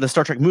to the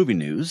Star Trek movie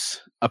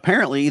news.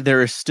 Apparently,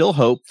 there is still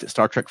hope that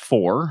Star Trek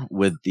 4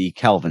 with the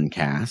Kelvin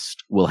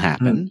cast will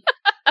happen.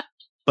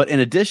 But in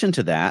addition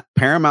to that,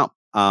 Paramount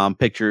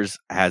Pictures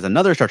has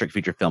another Star Trek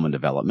feature film in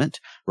development.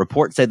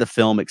 Reports say the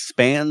film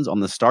expands on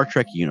the Star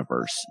Trek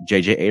universe.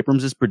 J.J.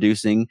 Abrams is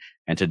producing,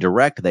 and to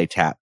direct, they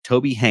tap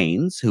Toby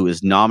Haynes, who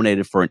is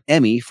nominated for an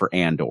Emmy for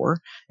Andor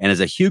and is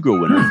a Hugo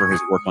winner for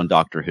his work on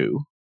Doctor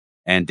Who.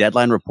 And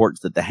Deadline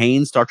reports that the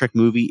Haynes Star Trek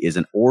movie is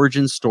an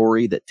origin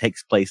story that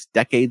takes place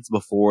decades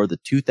before the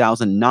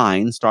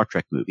 2009 Star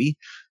Trek movie.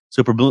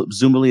 So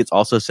presumably it's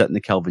also set in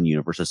the Kelvin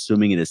universe,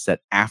 assuming it is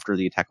set after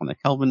the attack on the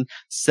Kelvin.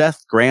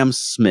 Seth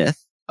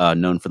Grahame-Smith,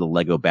 known for the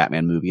Lego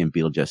Batman movie and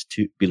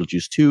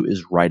Beetlejuice 2,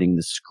 is writing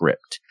the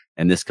script.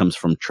 And this comes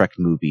from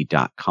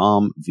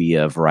trekmovie.com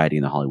via Variety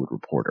and the Hollywood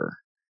Reporter.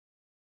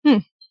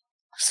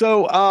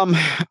 So,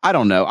 I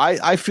don't know.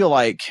 I feel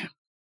like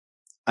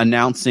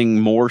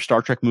announcing more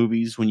Star Trek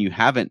movies when you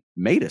haven't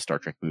made a Star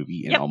Trek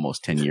movie in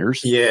almost 10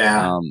 years.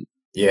 Yeah.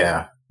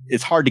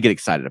 it's hard to get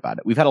excited about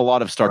it. We've had a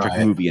lot of Star Trek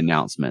movie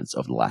announcements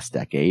over the last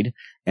decade,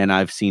 and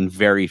I've seen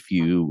very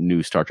few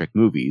new Star Trek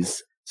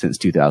movies since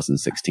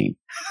 2016.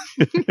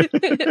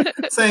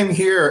 Same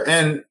here.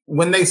 And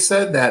when they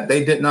said that,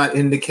 they did not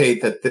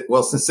indicate that,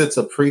 since it's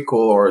a prequel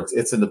or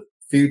it's in the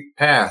few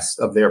past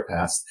of their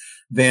past,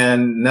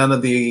 then none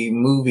of the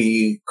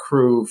movie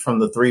crew from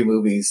the 3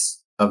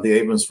 movies of the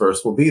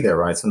Abramsverse will be there,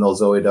 right? So no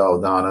Zoe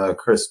Saldana,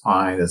 Chris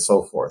Pine, and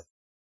so forth.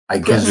 I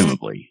guess.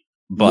 Presumably.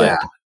 But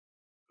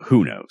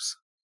who knows?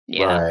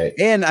 Yeah. Right.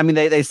 And I mean,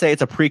 they say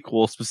it's a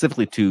prequel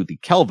specifically to the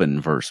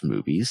Kelvinverse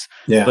movies.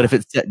 Yeah. But if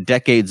it's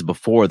decades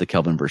before the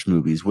Kelvinverse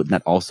movies, wouldn't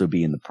that also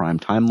be in the prime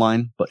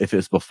timeline? But if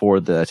it's before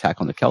the attack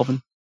on the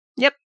Kelvin?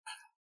 Yep.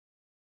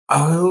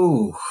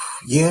 Oh,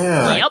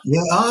 yeah. Yep.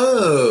 Yeah.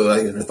 Oh,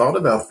 I never thought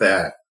about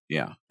that.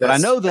 Yeah. But I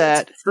know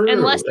that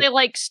unless they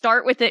like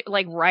start with it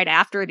like right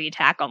after the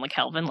attack on the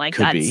Kelvin, like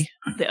that's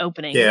the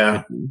opening.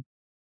 Yeah.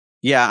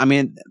 Yeah. I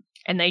mean,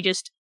 and they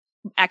just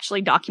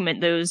actually document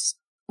those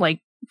like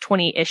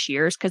 20-ish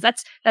years, because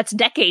that's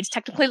decades.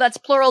 Technically, that's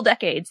plural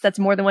decades. That's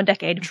more than one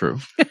decade. True.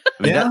 I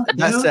mean,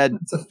 that said,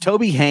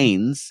 Toby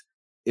Haynes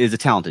is a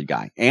talented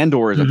guy.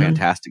 Andor is a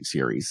fantastic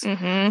series.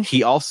 Mm-hmm.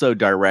 He also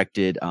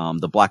directed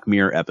the Black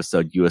Mirror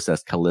episode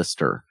USS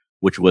Callister,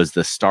 which was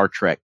the Star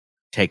Trek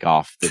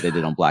takeoff that they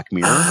did on Black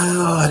Mirror.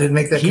 Oh, I didn't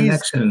make that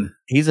connection.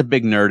 He's a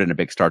big nerd and a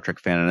big Star Trek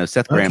fan. I know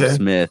Seth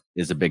Graham-Smith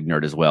is a big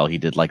nerd as well. He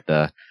did like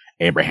the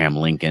Abraham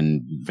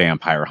Lincoln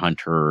Vampire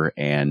Hunter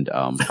and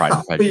Pride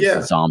and Prejudice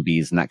and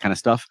Zombies and that kind of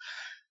stuff.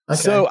 Okay.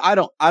 So I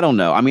don't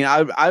know. I mean,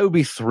 I would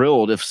be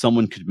thrilled if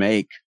someone could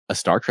make a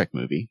Star Trek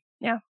movie.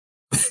 Yeah.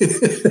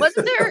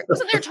 Wasn't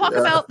there talk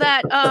about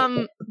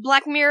that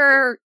Black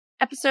Mirror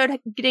episode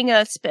getting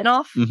a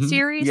spin-off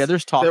series? Yeah,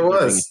 there's talk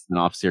about a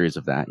spin-off series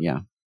of that. Yeah.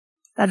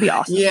 That'd be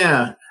awesome.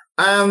 Yeah.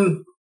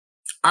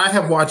 I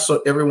have watched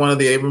every one of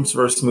the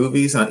Abramsverse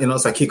movies. So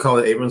I keep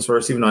calling it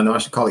Abramsverse, even though I know I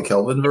should call it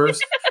Kelvinverse.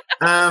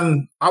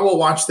 I will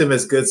watch them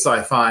as good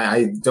sci-fi.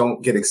 I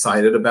don't get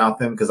excited about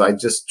them because I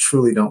just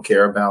truly don't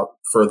care about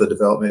further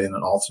development in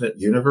an alternate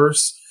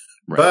universe.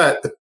 Right.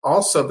 But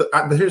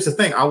but here's the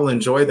thing. I will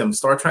enjoy them.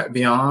 Star Trek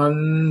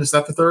Beyond, is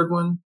that the third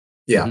one?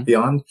 Yeah,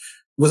 Beyond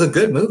was a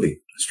good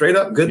movie. Straight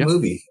up good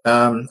movie.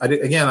 I'm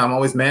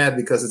always mad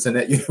because it's in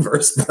that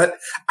universe, but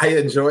I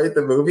enjoyed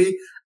the movie.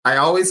 I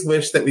always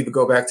wish that we could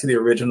go back to the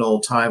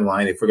original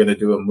timeline if we're going to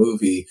do a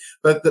movie.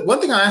 But the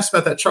one thing I asked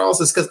about that, Charles,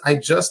 is because I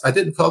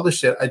didn't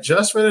publish it. I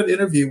just read an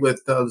interview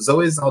with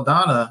Zoe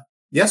Saldana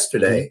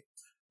yesterday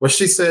where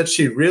she said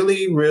she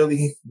really,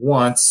 really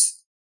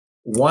wants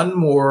one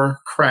more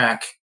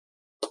crack.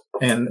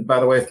 And by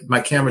the way,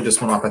 my camera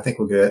just went off. I think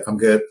we're good. I'm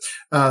good.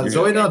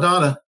 Zoe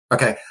Saldana.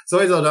 Okay.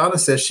 Zoe Saldana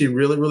says she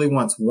really, really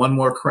wants one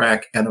more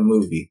crack at a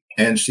movie.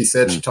 And she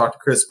said she talked to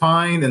Chris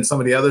Pine and some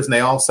of the others, and they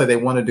all say they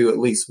want to do at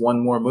least one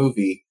more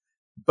movie.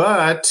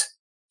 But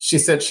she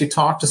said she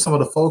talked to some of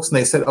the folks and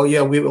they said, oh,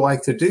 yeah, we would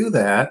like to do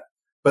that.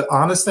 But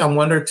honestly, I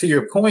wonder, to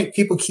your point,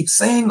 people keep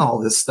saying all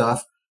this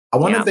stuff. I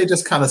wonder if they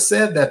just kind of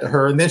said that to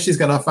her, and then she's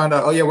going to find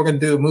out, oh, yeah, we're going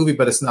to do a movie,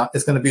 but it's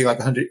going to be like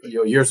 100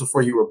 years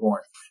before you were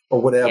born or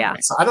whatever. Yeah.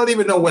 So I don't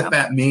even know what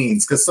that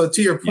means. Because so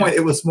to your point,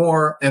 it was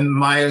more, and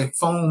my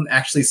phone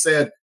actually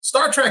said,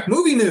 Star Trek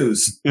movie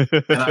news. And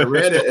I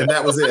read it, and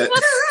that was it.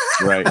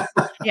 Right.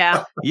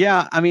 Yeah.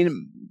 Yeah. I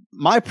mean,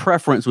 my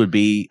preference would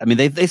be, I mean,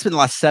 they spent the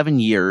last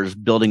 7 years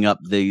building up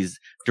these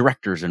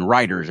directors and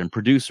writers and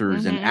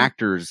producers and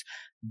actors.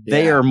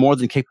 They are more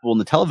than capable in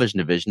the television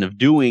division of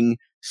doing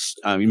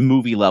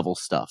movie level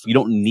stuff. You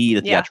don't need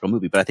a theatrical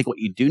movie, but I think what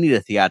you do need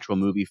a theatrical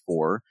movie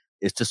for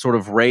is to sort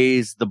of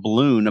raise the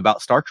balloon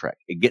about Star Trek.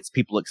 It gets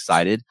people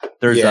excited.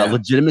 There's a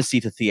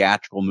legitimacy to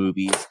theatrical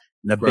movies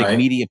and a big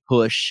media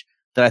push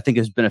that I think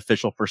is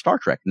beneficial for Star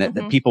Trek, and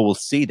that people will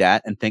see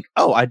that and think,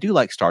 oh, I do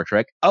like Star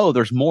Trek. Oh,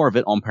 there's more of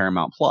it on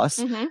Paramount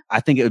Plus. I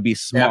think it would be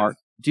smart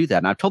to do that.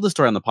 And I've told this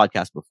story on the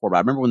podcast before, but I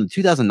remember when the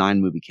 2009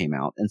 movie came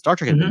out, and Star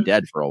Trek had been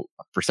dead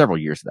for several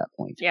years at that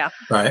point. Yeah.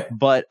 Right.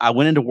 But I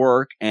went into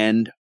work,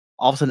 and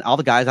all of a sudden, all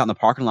the guys out in the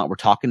parking lot were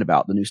talking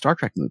about the new Star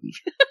Trek movie,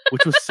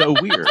 which was so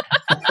weird.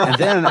 And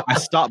then I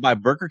stopped by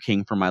Burger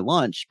King for my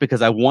lunch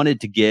because I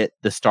wanted to get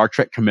the Star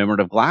Trek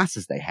commemorative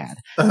glasses they had.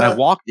 And I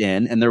walked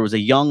in, and there was a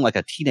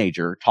a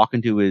teenager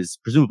talking to his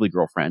presumably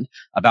girlfriend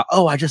about,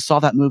 oh, I just saw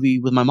that movie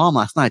with my mom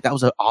last night. That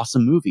was an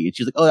awesome movie. And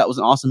she's like, oh, that was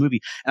an awesome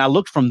movie. And I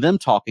looked from them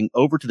talking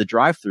over to the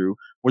drive-thru,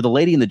 where the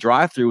lady in the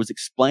drive-thru was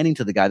explaining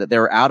to the guy that they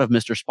were out of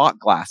Mr. Spock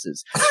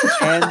glasses.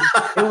 And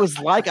it was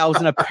like I was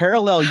in a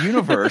parallel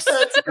universe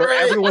where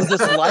everyone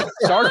just liked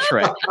Star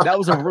Trek. That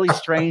was a really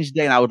strange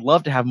day, and I would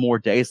love to have more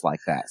days like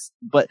that.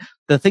 But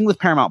the thing with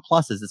Paramount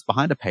Plus is it's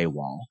behind a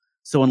paywall.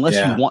 So unless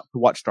you want to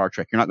watch Star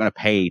Trek, you're not going to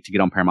pay to get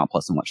on Paramount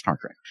Plus and watch Star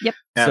Trek. Yep.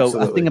 So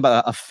the thing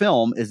about a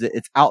film is that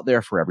it's out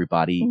there for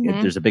everybody.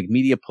 There's a big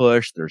media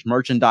push. There's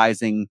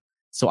merchandising.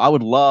 So I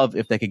would love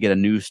if they could get a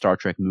new Star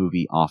Trek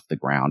movie off the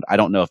ground. I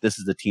don't know if this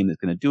is the team that's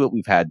going to do it.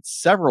 We've had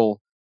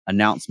several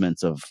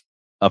announcements of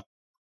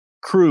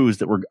crews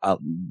that were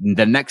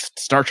the next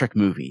Star Trek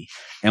movie,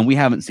 and we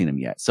haven't seen them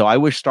yet. So I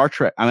wish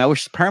I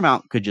wish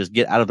Paramount could just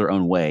get out of their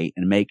own way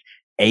and make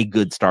a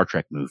good Star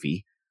Trek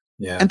movie.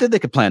 Yeah. And then they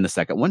could plan the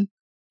second one.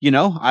 You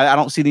know, I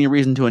don't see any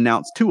reason to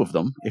announce two of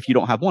them if you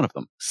don't have one of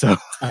them. So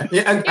I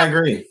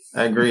agree.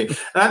 And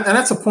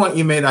that's a point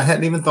you made I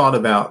hadn't even thought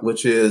about,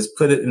 which is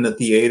put it in the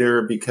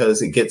theater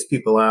because it gets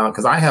people out.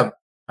 Because I have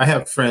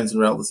friends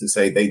and relatives who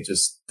say they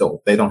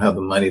don't have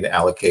the money to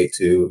allocate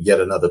to yet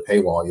another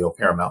paywall,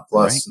 Paramount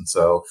Plus. Right. And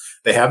so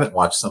they haven't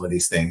watched some of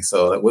these things.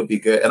 So that would be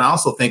good. And I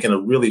also think in a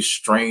really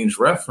strange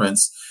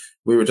reference,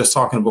 we were just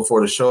talking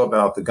before the show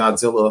about the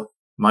Godzilla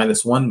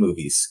 -1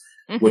 movies,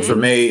 which were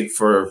made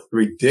for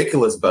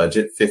ridiculous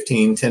budget,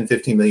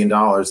 $15 million,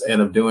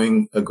 and of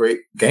doing a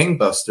great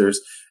gangbusters.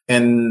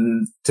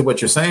 And to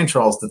what you're saying,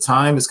 Charles, the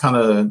time is kind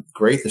of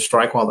great to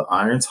strike while the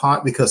iron's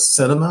hot because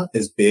cinema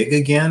is big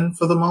again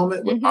for the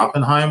moment with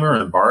Oppenheimer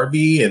and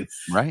Barbie and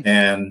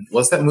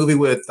what's that movie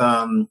with,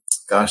 the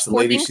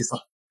lady she's on.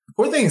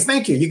 Poor Things.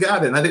 Thank you. You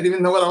got it. And I didn't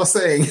even know what I was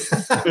saying. So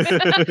it's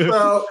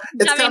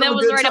that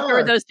was right up there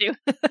with those two.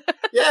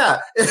 Yeah.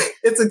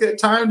 It's a good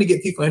time to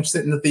get people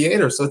interested in the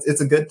theater. So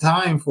it's a good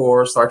time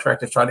for Star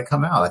Trek to try to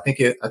come out. I think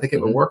it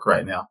would work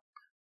right now.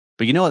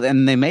 But you know what?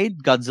 And they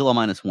made Godzilla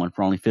 -1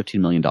 for only $15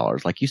 million,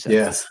 like you said.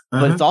 Yes.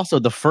 But it's also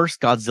the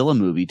first Godzilla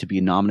movie to be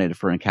nominated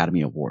for an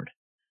Academy Award.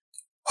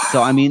 Wow.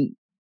 So, I mean,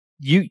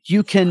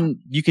 you can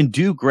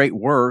do great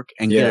work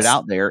and get it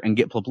out there and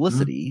get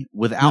publicity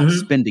without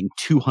spending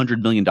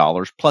 $200 million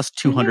plus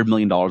 $200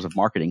 million of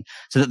marketing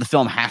so that the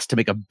film has to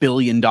make $1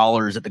 billion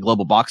at the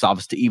global box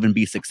office to even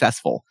be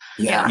successful.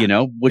 Yeah.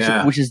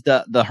 Which is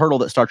the hurdle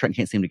that Star Trek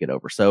can't seem to get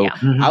over. So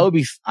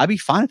I'd be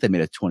fine if they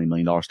made a $20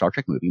 million Star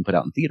Trek movie and put it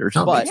out in theaters.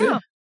 But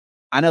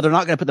I know they're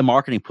not going to put the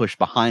marketing push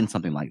behind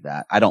something like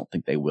that. I don't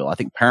think they will. I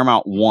think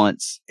Paramount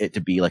wants it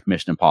to be like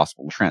Mission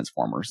Impossible,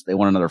 Transformers. They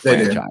want another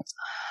franchise.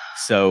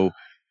 So,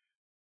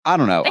 I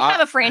don't know. They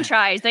have a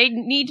franchise. They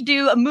need to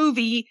do a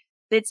movie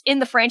that's in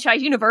the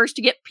franchise universe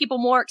to get people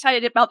more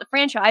excited about the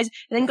franchise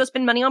and then go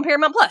spend money on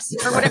Paramount Plus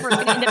or whatever it's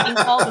going to end up being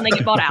called when they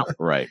get bought out.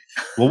 Right.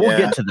 Well, we'll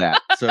get to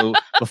that. So,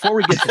 before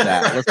we get to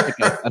that, let's take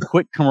a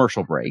quick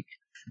commercial break.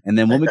 And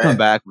then when we come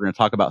back, we're going to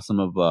talk about some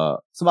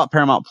about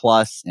Paramount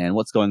Plus and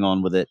what's going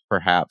on with it,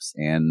 perhaps,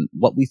 and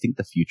what we think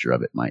the future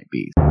of it might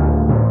be.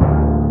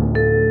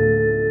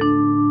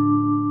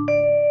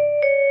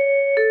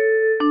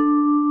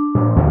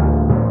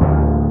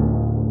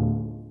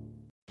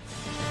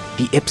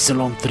 The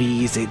Epsilon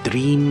 3 is a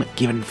dream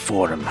given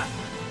form.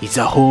 It's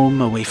a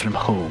home away from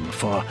home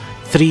for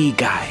 3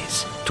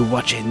 guys to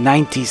watch a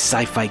 90s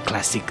sci-fi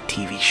classic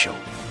TV show.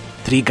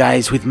 3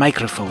 guys with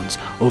microphones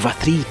over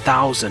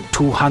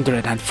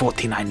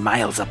 3,249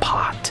 miles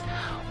apart,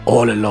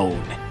 all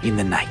alone in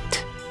the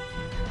night.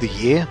 The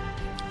year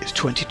is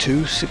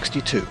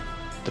 2262.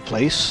 The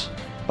place,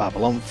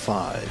 Babylon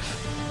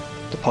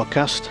 5. The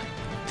podcast,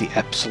 The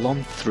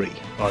Epsilon 3.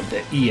 On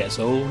the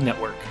ESO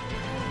Network.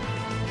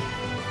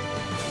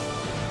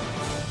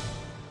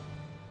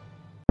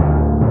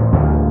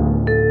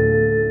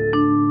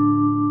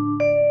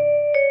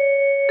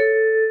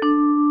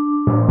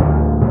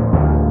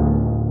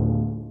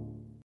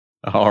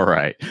 All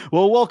right.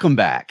 Well, welcome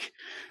back.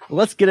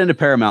 Let's get into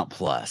Paramount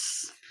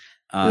Plus.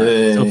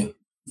 So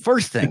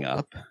first thing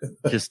up,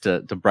 just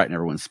to brighten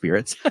everyone's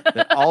spirits,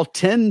 that all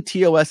 10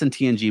 TOS and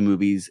TNG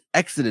movies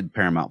exited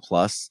Paramount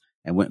Plus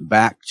and went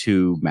back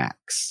to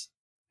Max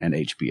and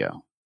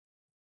HBO.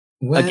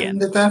 When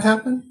did that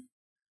happen?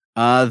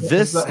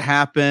 This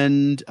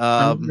happened.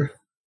 It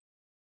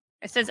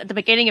says at the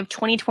beginning of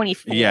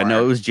 2024. Yeah,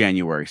 no, it was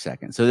January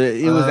 2nd. So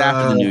it was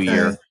after the new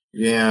year.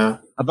 Yeah.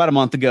 About a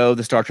month ago,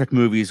 the Star Trek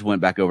movies went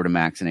back over to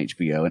Max and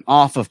HBO and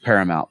off of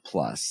Paramount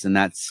Plus. And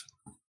that's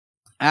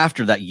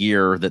after that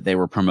year that they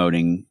were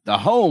promoting the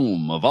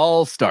home of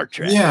all Star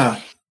Trek. Yeah.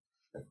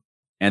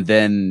 And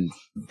then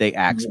they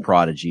axed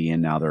Prodigy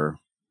and now they're,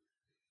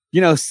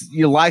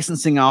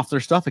 licensing off their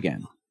stuff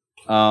again.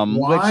 Why,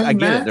 which I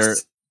get Max?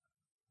 it.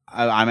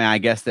 I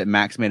guess that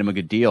Max made them a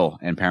good deal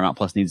and Paramount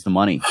Plus needs the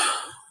money.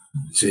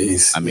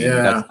 Jeez.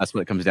 That's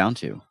what it comes down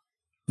to.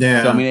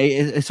 Yeah. So,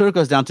 it sort of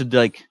goes down to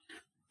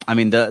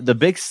the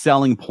big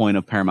selling point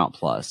of Paramount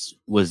Plus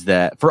was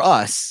that for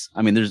us,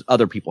 there's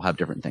other people have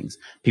different things.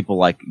 People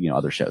like,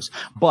 other shows.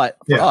 But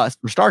for us,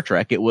 for Star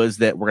Trek, it was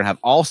that we're going to have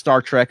all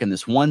Star Trek in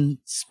this one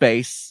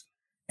space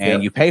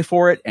and you pay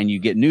for it and you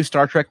get new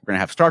Star Trek. We're going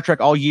to have Star Trek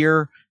all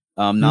year.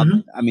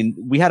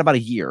 We had about a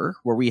year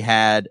where we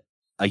had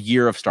a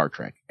year of Star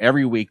Trek.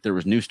 Every week there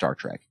was new Star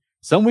Trek.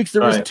 Some weeks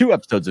there was 2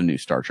 episodes of new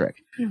Star Trek.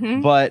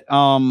 Mm-hmm. But,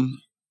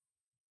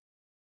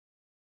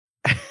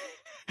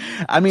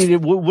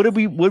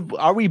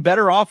 are we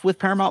better off with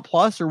Paramount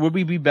Plus, or would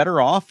we be better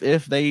off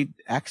if they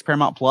axed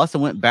Paramount Plus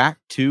and went back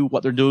to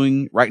what they're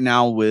doing right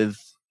now with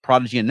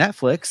Prodigy and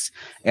Netflix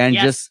and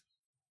just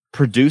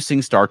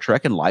producing Star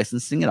Trek and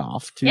licensing it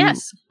off to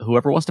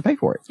whoever wants to pay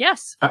for it?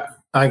 Yes.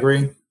 I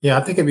agree. Yeah,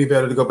 I think it'd be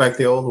better to go back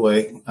the old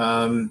way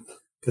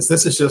because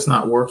this is just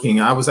not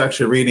working. I was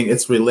actually reading,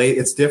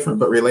 it's different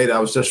but related. I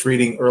was just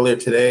reading earlier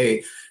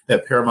today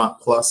that Paramount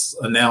Plus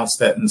announced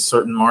that in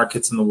certain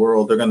markets in the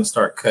world, they're going to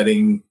start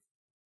cutting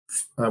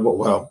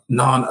international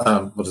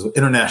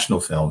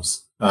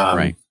films,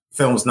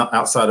 films not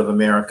outside of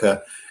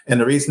America. And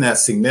the reason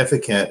that's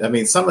significant, I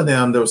mean, some of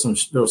them, there were some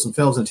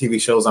films and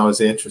TV shows I was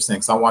interested in,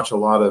 because I watch a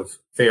lot of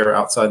fare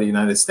outside the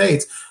United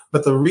States.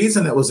 But the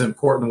reason it was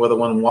important, whether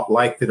one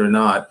liked it or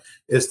not,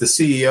 is the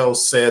CEO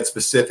said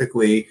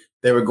specifically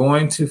they were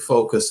going to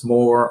focus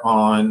more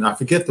on, I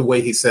forget the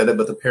way he said it,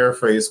 but the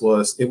paraphrase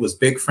was, it was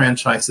big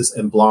franchises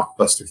and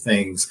blockbuster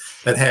things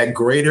that had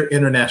greater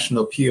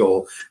international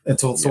appeal. And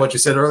so what you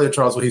said earlier,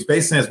 Charles, what he's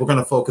basically saying is we're going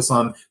to focus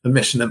on the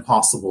Mission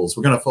Impossibles.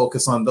 We're going to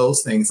focus on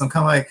those things. I'm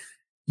kind of like,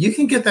 you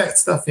can get that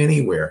stuff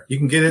anywhere. You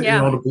can get it,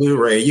 on the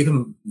Blu-ray. You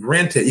can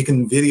rent it. You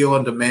can video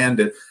on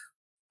demand it.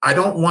 I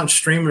don't want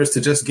streamers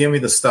to just give me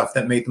the stuff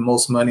that made the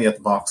most money at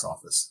the box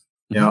office.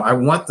 I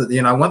want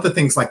the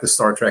things like the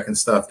Star Trek and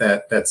stuff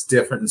that's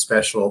different and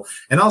special.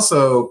 And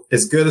also,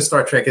 as good as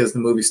Star Trek is the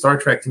movie, Star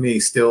Trek to me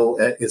still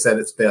is at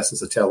its best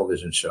as a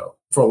television show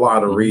for a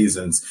lot of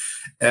reasons.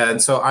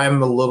 And so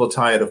I'm a little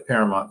tired of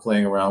Paramount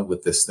playing around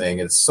with this thing.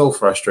 It's so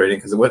frustrating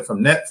because it went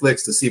from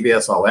Netflix to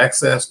CBS All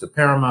Access to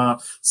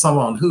Paramount, some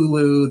on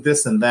Hulu,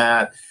 this and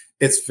that.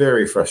 It's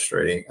very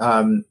frustrating.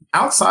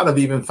 Outside of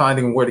even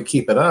finding where to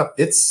keep it up,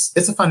 it's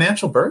a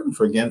financial burden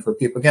for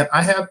people. Again,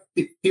 I have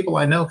people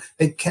I know,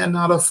 they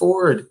cannot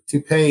afford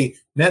to pay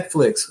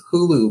Netflix,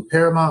 Hulu,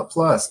 Paramount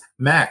Plus,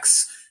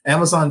 Max,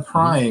 Amazon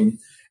Prime.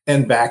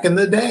 And back in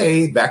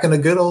the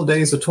good old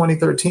days of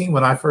 2013,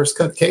 when I first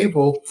cut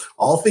cable,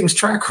 all things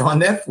Tracker on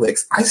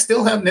Netflix. I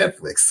still have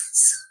Netflix.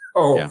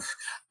 So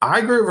I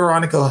agree with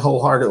Veronica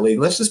wholeheartedly.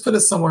 Let's just put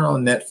it somewhere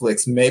on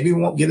Netflix. Maybe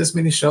we won't get as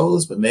many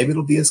shows, but maybe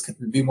it'll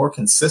be more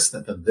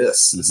consistent than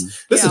this.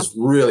 This is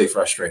really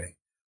frustrating.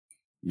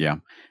 Yeah.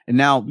 And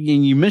now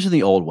you mentioned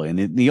the old way,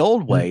 and the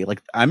old way,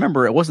 like I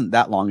remember it wasn't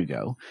that long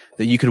ago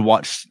that you could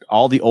watch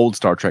all the old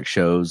Star Trek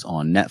shows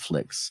on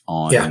Netflix,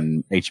 on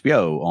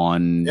HBO,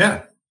 on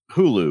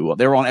Hulu.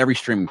 They were on every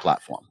streaming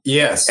platform.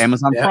 Yes.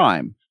 Amazon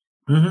Prime.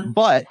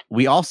 But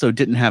we also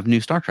didn't have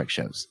new Star Trek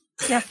shows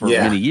for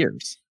many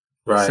years.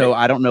 Right. So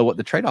I don't know what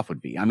the trade-off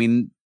would be. I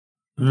mean,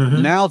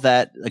 now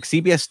that like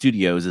CBS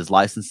Studios is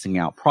licensing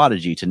out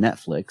Prodigy to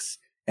Netflix,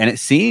 and it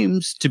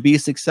seems to be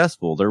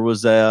successful. There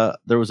was a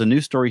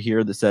news story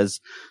here that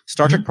says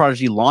Star Trek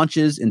Prodigy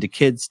launches into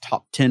kids'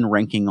 top 10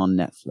 ranking on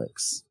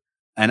Netflix.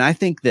 And I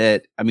think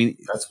that, I mean,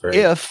 that's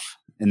great.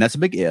 And that's a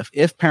big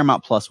if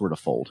Paramount Plus were to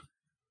fold.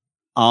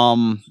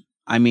 I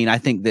mean, I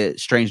think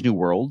that Strange New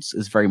Worlds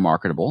is very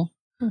marketable.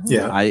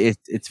 Yeah,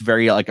 it's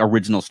very like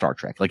original Star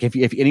Trek. Like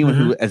if anyone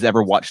who has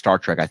ever watched Star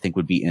Trek, I think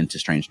would be into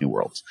Strange New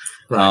Worlds.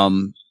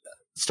 Right.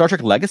 Star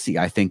Trek Legacy,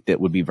 I think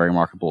that would be very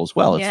marketable as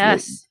well.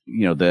 It's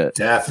the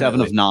Definitely.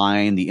 7 of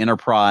 9, the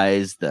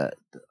Enterprise,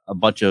 a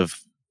bunch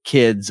of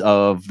kids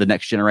of the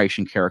Next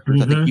Generation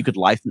characters. I think you could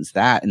license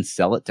that and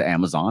sell it to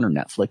Amazon or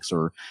Netflix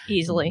or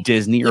easily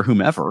Disney or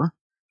whomever.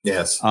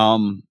 Yes.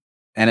 And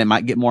it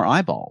might get more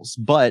eyeballs,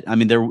 but I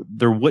mean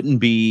there wouldn't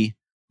be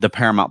the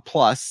Paramount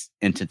Plus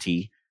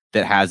entity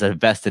that has a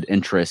vested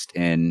interest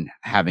in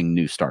having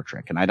new Star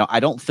Trek. And I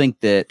don't think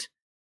that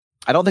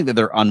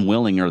they're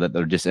unwilling or that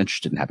they're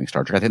disinterested in having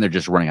Star Trek. I think they're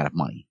just running out of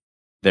money.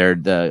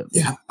 I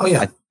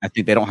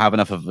think they don't have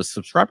enough of a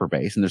subscriber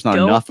base, and there's not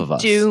enough of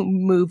us. Do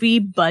movie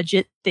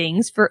budget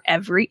things for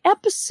every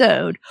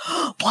episode.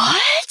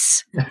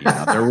 What?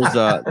 There was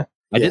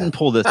I didn't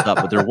pull this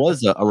up, but there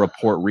was a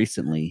report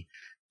recently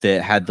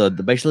that had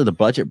basically the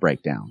budget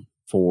breakdown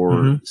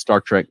for Star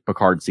Trek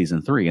Picard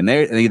season 3. And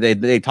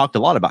they talked a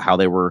lot about how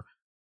they were,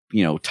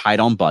 tight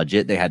on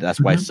budget.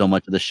 That's why so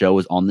much of the show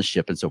is on the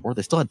ship and so forth.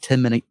 They still had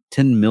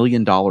 $10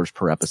 million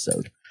per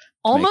episode.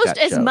 Almost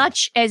as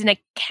much as an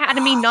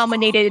Academy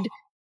nominated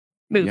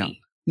movie. Yeah.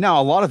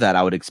 Now, a lot of that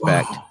I would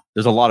expect.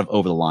 There's a lot of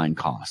over the line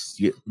costs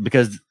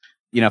because,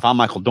 if I'm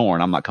Michael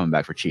Dorn, I'm not coming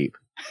back for cheap.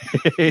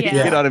 You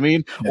know what I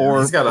mean? Yeah,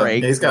 or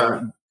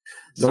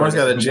Dorn's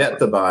got a jet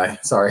to buy.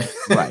 Sorry.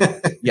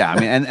 Right. Yeah. I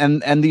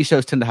mean, and these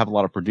shows tend to have a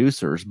lot of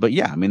producers, but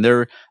yeah, I mean,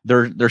 they're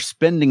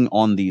spending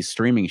on these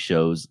streaming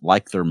shows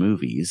like they're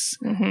movies.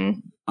 I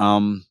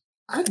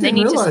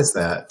didn't realize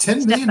that.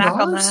 $10 million.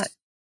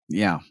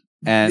 Yeah.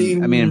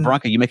 And I mean,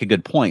 Veronica, you make a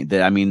good point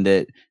that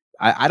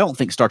I don't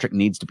think Star Trek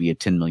needs to be a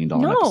 $10 million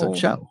episode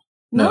show.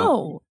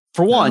 No.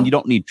 For one, you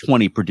don't need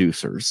 20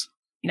 producers.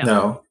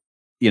 No.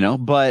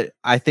 But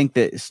I think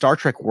that Star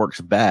Trek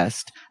works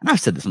best. And I've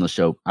said this on the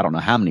show, I don't know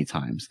how many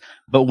times,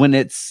 but when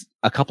it's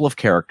a couple of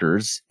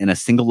characters in a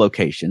single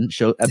location,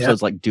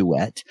 episodes like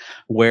Duet,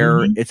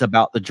 where it's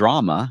about the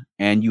drama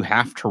and you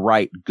have to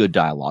write good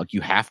dialogue.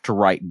 You have to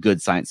write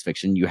good science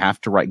fiction. You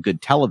have to write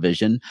good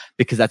television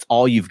because that's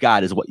all you've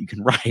got is what you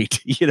can write.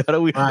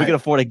 We can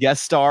afford a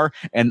guest star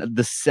and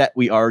the set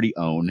we already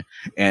own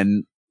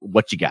and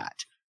what you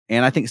got.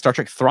 And I think Star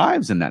Trek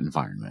thrives in that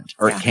environment,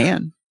 or it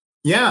can.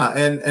 Yeah,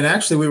 and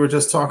actually, we were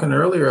just talking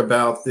earlier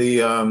about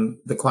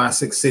the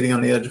classic City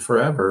on the Edge of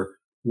Forever.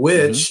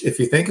 which, if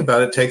you think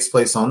about it, takes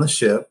place on the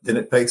ship. Then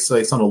it takes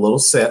place on a little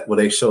set where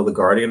they show the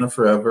Guardian of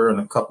Forever and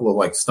a couple of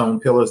like stone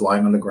pillars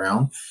lying on the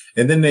ground.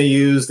 And then they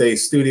used a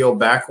studio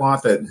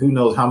backlot that who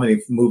knows how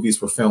many movies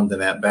were filmed in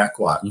that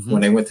backlot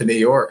when they went to New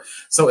York.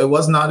 So it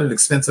was not an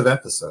expensive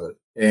episode.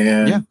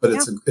 But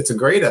it's a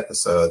great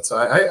episode. So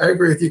I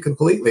agree with you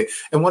completely.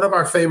 And one of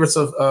our favorites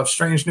of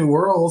Strange New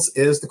Worlds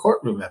is the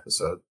courtroom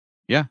episode.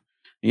 Yeah.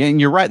 Yeah,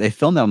 and you're right. They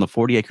filmed that on the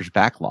 40 Acres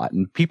backlot.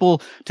 And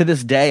people, to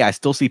this day, I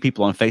still see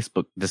people on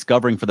Facebook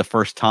discovering for the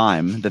first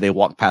time that they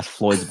walked past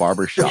Floyd's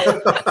barbershop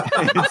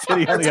in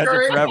City Hunting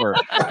After Forever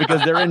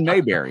because they're in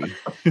Mayberry.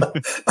 All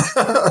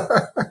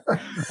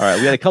right,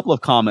 we had a couple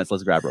of comments.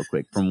 Let's grab real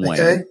quick from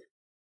Wayne. Okay.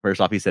 First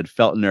off, he said,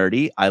 felt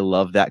nerdy. I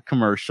love that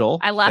commercial.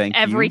 I laugh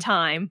every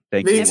time.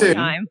 Me too. Every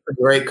time.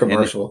 Great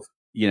commercial.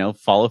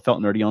 Follow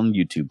Felt Nerdy on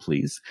YouTube,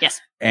 please.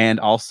 Yes. And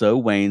also,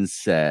 Wayne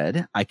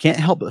said, I can't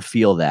help but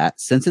feel that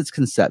since its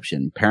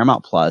conception,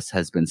 Paramount Plus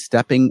has been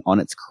stepping on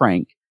its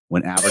crank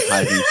when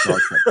advertising Star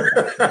Trek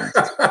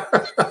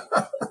productions.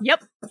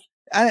 Yep.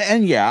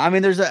 And yeah, I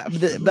mean,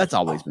 that's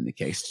always been the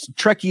case.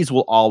 Trekkies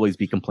will always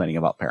be complaining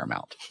about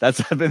Paramount.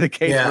 That's been the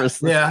case for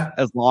us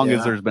as long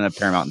as there's been a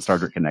Paramount and Star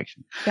Trek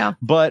connection. Yeah.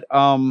 But,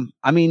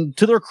 I mean,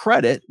 to their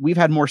credit, we've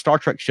had more Star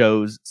Trek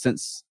shows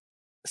since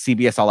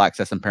CBS All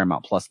Access and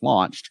Paramount Plus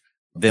launched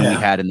than we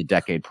had in the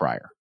decade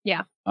prior.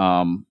 Yeah.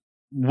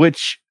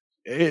 Which,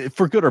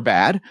 for good or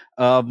bad,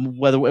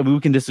 whether we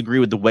can disagree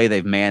with the way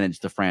they've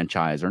managed the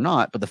franchise or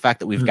not, but the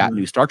fact that we've got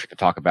new Star Trek to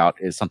talk about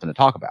is something to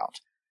talk about.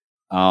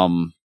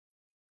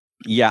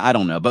 Yeah, I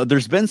don't know, but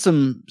there's been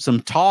some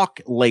talk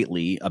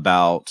lately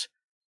about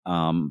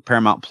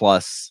Paramount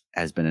Plus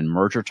has been in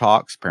merger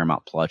talks.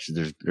 Paramount Plus,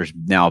 there's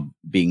now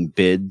being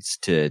bids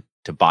to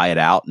buy it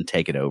out and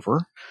take it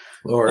over.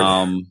 Lord.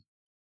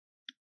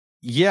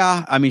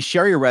 Yeah, I mean,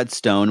 Sherry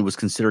Redstone was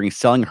considering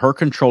selling her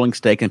controlling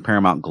stake in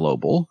Paramount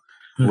Global.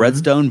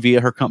 Redstone,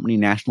 via her company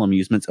National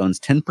Amusements,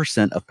 owns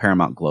 10% of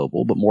Paramount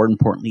Global, but more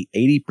importantly,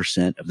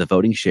 80% of the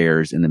voting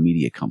shares in the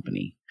media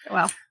company.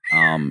 Wow.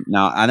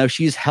 Now, I know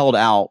she's held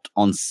out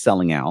on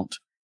selling out,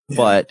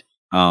 but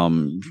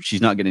she's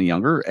not getting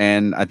younger,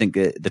 and I think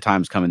the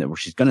time's coming that where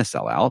she's going to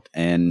sell out.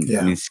 And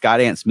I mean,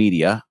 Skydance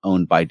Media,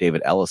 owned by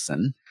David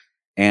Ellison,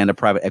 and a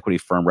private equity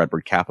firm,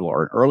 Redbird Capital,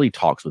 are in early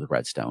talks with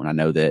Redstone. I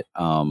know that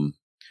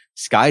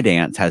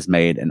Skydance has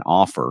made an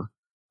offer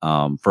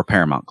for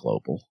Paramount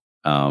Global.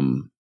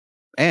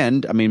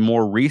 And I mean,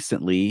 more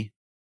recently,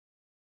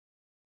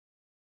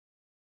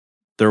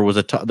 there was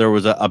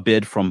a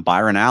bid from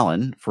Byron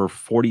Allen for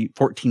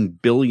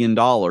 $14 billion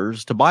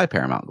to buy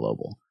Paramount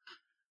Global.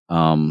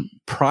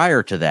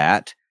 Prior to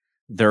that,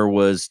 there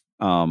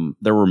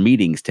were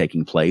meetings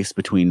taking place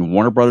between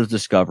Warner Brothers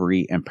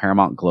Discovery and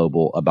Paramount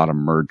Global about a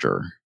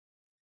merger.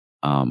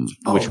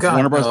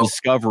 Warner Brothers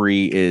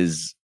Discovery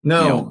is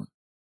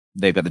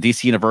they've got the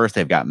DC Universe,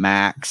 they've got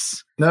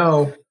Max.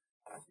 No.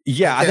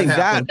 Yeah, I think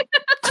that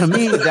to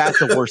me that's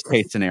the worst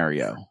case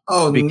scenario.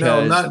 Oh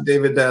no, not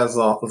David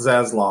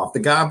Zaslav, the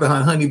guy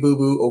behind Honey Boo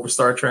Boo over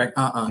Star Trek.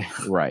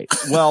 Right.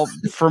 Well,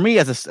 for me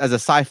as a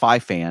sci-fi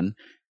fan,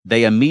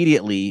 they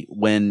immediately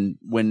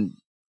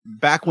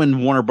back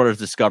when Warner Brothers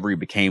Discovery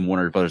became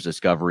Warner Brothers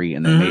Discovery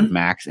and they made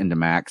Max into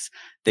Max,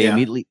 they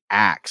immediately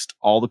axed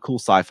all the cool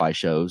sci-fi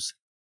shows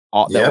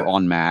that were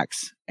on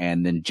Max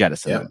and then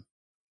jettisoned them.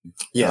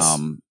 Yes.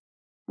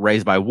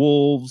 Raised by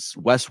Wolves,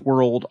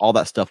 Westworld, all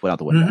that stuff went out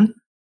the window.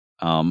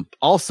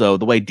 Also,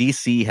 the way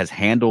DC has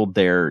handled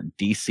their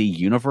DC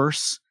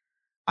universe,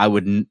 I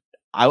would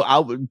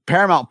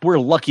Paramount. We're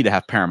lucky to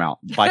have Paramount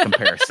by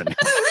comparison.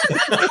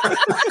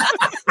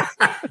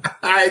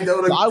 I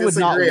don't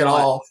disagree at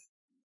all.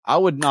 I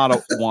would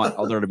not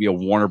want there to be a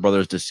Warner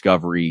Brothers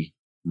Discovery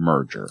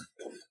merger.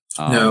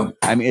 No,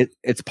 I mean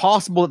it's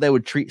possible that they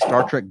would treat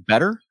Star Trek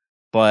better,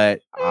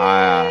 but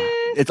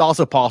it's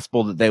also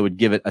possible that they would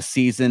give it a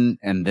season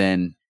and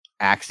then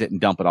axe it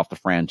and dump it off the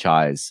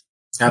franchise.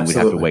 And we'd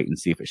have to wait and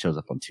see if it shows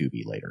up on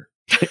Tubi later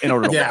in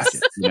order to watch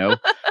it,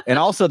 And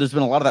also, there's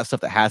been a lot of that stuff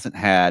that hasn't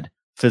had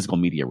physical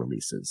media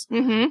releases,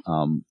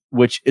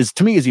 which is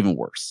to me is even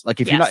worse.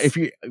 Like if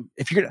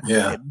you're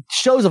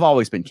shows have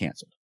always been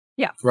canceled.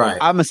 Yeah, right.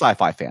 I'm a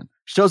sci-fi fan.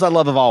 Shows I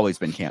love have always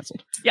been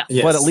canceled. Yeah,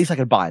 but at least I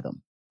could buy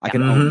them. I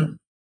can own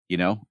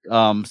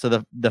them.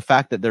 So the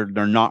fact that they're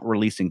not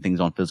releasing things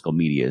on physical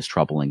media is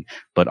troubling,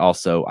 but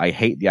also I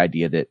hate the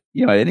idea that,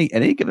 at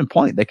any given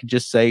point, they could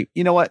just say,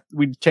 you know what,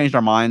 we changed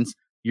our minds.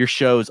 Your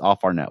show's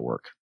off our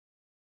network.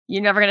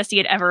 You're never going to see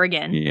it ever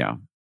again. Yeah.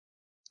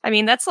 I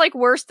mean, that's like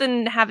worse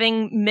than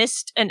having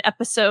missed an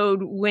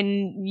episode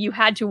when you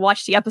had to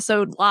watch the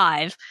episode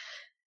live.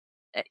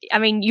 I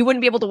mean, you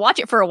wouldn't be able to watch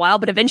it for a while,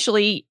 but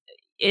eventually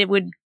it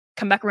would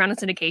come back around in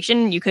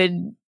syndication. You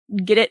could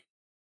get it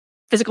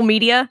physical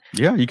media.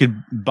 Yeah, you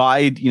could buy,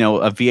 a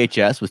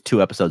VHS with 2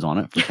 episodes on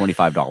it for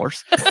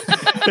 $25.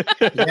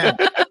 Yeah,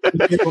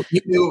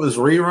 you knew it was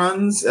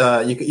reruns.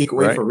 You could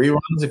wait for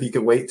reruns if you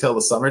could wait till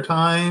the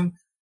summertime.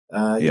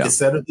 You could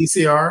set a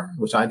VCR,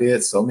 which I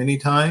did so many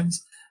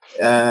times.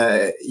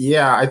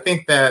 I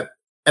think that,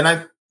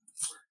 and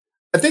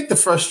I think the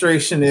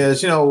frustration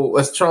is,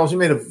 as Charles, you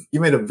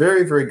made a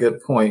very, very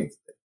good point.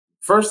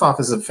 First off,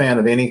 as a fan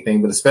of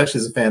anything, but especially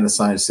as a fan of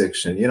science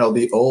fiction,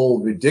 the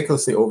old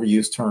ridiculously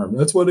overused term,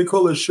 that's why they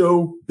call it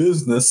show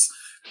business.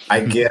 I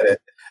get it,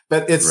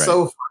 but it's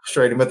so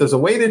frustrating. But there's a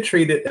way to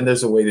treat it, and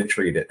there's a way to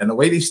treat it. And the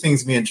way these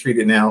things being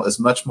treated now is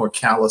much more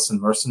callous and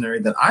mercenary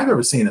than I've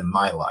ever seen in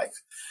my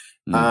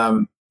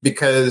life.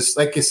 Because,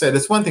 like you said,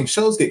 it's one thing,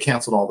 shows get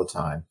canceled all the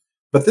time,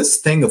 but this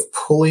thing of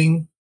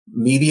pulling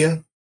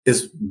media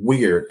is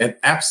weird and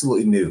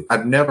absolutely new.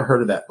 I've never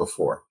heard of that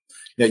before.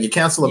 You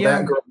cancel a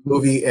Batgirl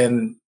movie,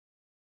 and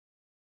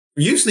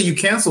usually you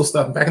cancel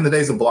stuff. Back in the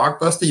days of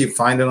Blockbuster, you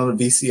find it on a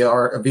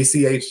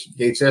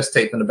VHS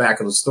tape in the back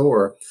of the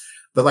store.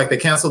 But like they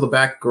canceled the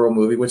Batgirl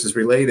movie, which is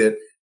related,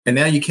 and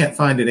now you can't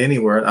find it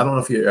anywhere. I don't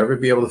know if you'll ever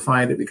be able to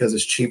find it because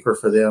it's cheaper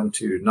for them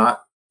to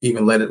not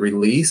even let it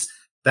release.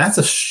 That's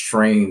a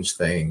strange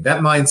thing.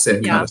 That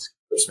mindset kind of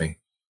scares me.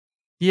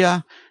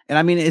 Yeah, and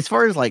I mean, as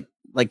far as like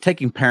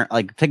taking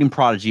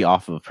Prodigy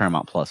off of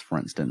Paramount Plus, for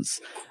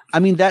instance, I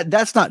mean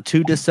that's not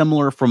too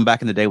dissimilar from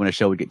back in the day when a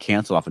show would get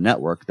canceled off a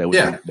network. They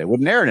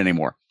wouldn't air it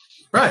anymore,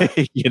 right?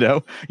 You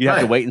have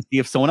to wait and see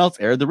if someone else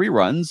aired the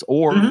reruns,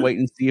 or wait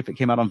and see if it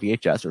came out on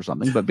VHS or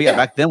something. But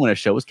back then when a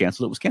show was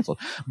canceled, it was canceled.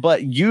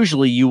 But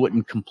usually you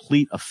wouldn't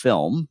complete a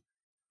film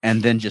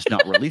and then just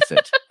not release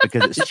it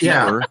because it's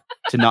cheaper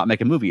to not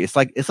make a movie. It's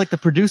like the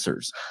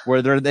producers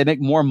where they make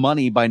more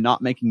money by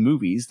not making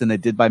movies than they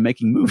did by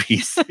making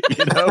movies.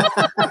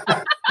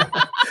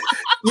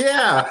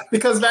 Yeah,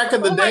 because back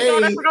in the day,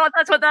 God, I forgot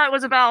that's what that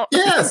was about.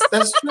 Yes,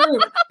 that's true.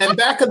 And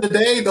back in the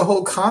day, the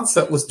whole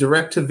concept was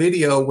direct to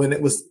video when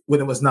it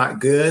was not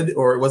good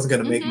or it wasn't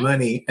going to make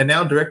money. And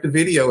now direct to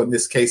video in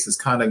this case is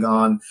kind of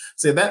gone.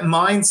 So that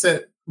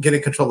mindset,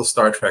 getting control of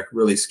Star Trek,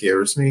 really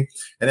scares me.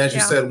 And as you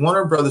said,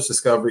 Warner Brothers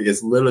Discovery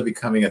is literally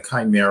becoming a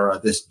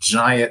chimera, this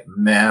giant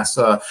mass.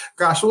 What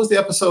was the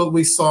episode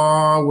we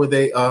saw where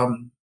they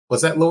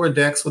was that Lower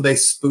Decks where they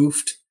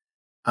spoofed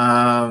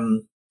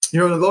the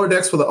Lower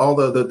Decks where all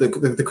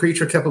the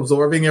creature kept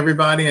absorbing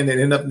everybody and it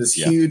ended up in this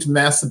huge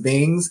mass of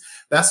beings.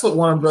 That's what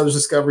Warner Brothers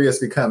Discovery is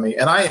becoming.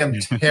 And I am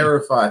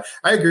terrified.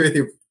 I agree with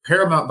you.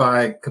 Paramount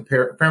by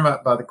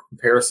the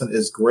comparison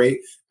is great.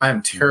 I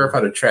am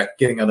terrified of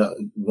getting on a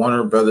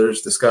Warner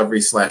Brothers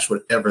Discovery /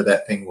 whatever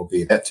that thing will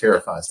be. That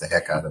terrifies the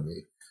heck out of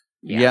me.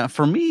 Yeah,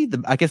 for me,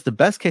 I guess the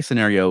best case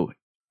scenario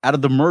out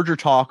of the merger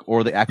talk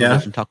or the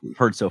acquisition talk we've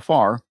heard so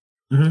far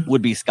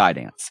would be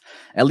Skydance.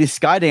 At least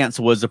Skydance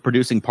was a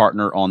producing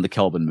partner on the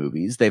Kelvin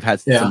movies. They've had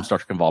some Star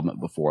Trek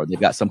involvement before. They've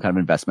got some kind of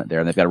investment there,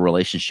 and they've got a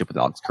relationship with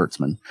Alex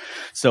Kurtzman.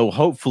 So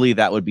hopefully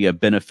that would be a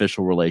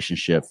beneficial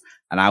relationship.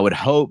 And I would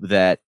hope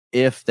that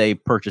if they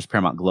purchase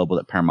Paramount Global,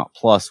 that Paramount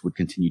Plus would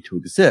continue to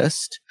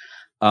exist.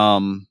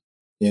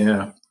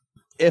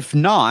 If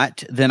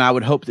not, then I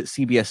would hope that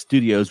CBS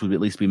Studios would at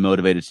least be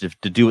motivated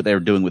to do what they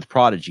were doing with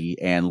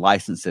Prodigy and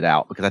license it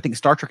out, because I think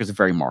Star Trek is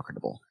very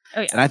marketable.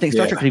 Oh, yeah. And I think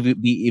Star Trek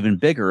could be even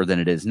bigger than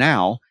it is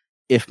now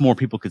if more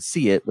people could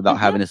see it without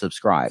having to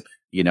subscribe.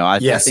 I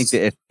think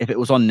that if it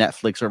was on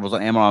Netflix or it was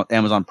on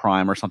Amazon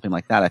Prime or something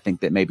like that, I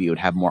think that maybe it would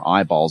have more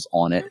eyeballs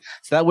on it.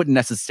 So that wouldn't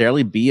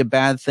necessarily be a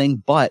bad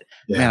thing. But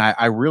man,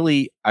 I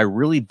really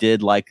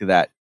did like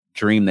that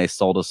dream they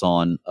sold us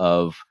on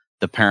of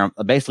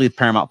basically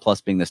Paramount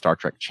Plus being the Star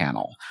Trek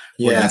channel.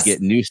 We're going to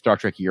get new Star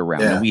Trek year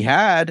round. And we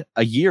had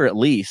a year at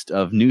least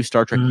of new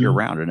Star Trek year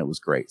round, and it was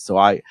great. So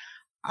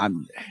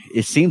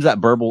it seems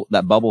that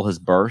bubble has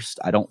burst.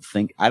 I don't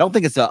think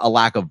it's a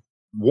lack of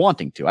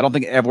wanting to. I don't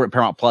think everyone at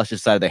Paramount Plus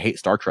decided they hate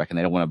Star Trek and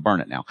they don't want to burn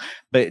it now.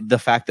 But the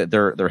fact that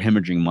they're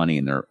hemorrhaging money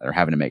and they're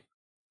having to make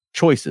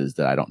choices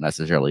that I don't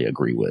necessarily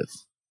agree with.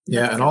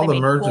 Yeah, and all the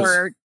mergers,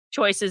 more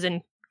choices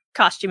in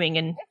costuming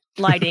and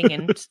lighting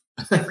and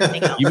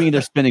everything else. You mean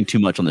they're spending too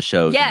much on the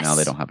shows and now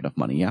they don't have enough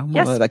money? Yeah,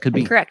 well, that could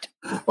be correct.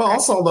 Well,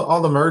 also all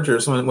the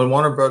mergers. When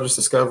Warner Brothers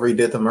Discovery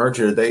did the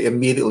merger, they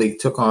immediately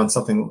took on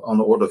something on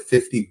the order of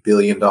 $50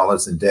 billion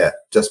in debt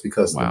just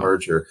because of the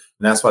merger,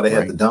 and that's why they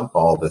had to dump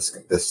all this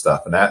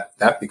stuff, and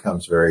that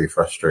becomes very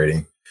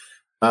frustrating.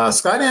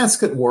 Skydance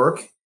could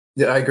work.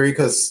 Yeah, I agree,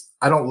 because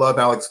I don't love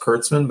Alex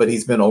Kurtzman, but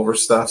he's been over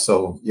stuff.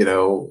 So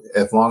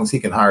as long as he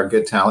can hire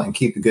good talent and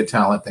keep the good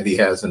talent that he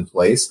has in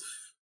place,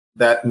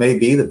 that may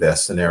be the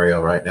best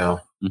scenario right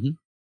now.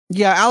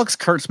 Yeah, Alex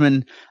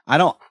Kurtzman,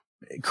 I'm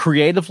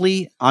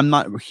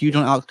not huge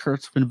on Alex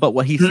Kurtzman, but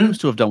what he seems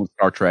to have done with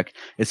Star Trek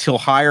is he'll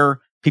hire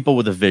people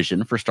with a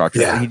vision for Star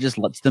Trek, and he just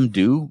lets them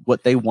do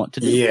what they want to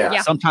do.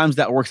 Yeah. Sometimes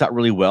that works out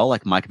really well,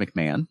 like Mike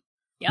McMahon,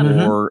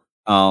 or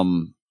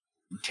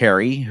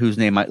Terry, whose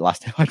name I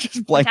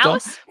just blanked on.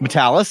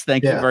 Metalis,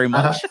 thank you very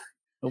much.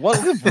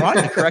 What was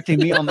Ronnie correcting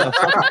me on the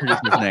fucking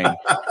producer's name?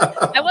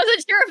 I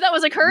wasn't sure if that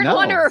was a current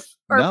one or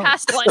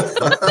past one.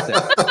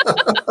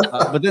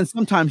 But then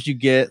sometimes you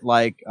get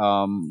like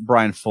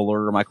Brian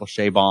Fuller or Michael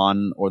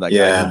Chabon or that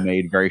guy who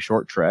made very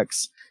short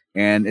treks,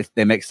 and if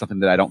they make something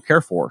that I don't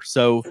care for.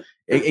 So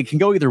it can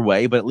go either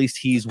way, but at least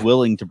he's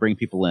willing to bring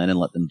people in and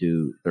let them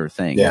do their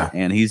thing. Yeah.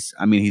 And he's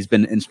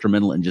been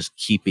instrumental in just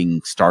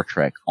keeping Star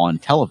Trek on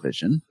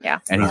television. Yeah.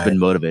 And he's been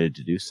motivated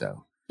to do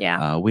so.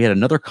 Yeah. We had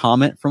another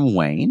comment from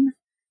Wayne,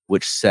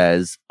 which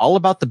says, All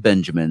About the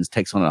Benjamins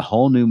takes on a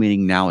whole new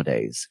meaning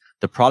nowadays.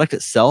 The product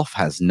itself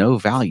has no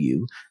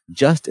value,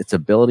 just its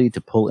ability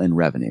to pull in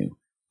revenue.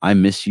 I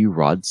miss you,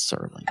 Rod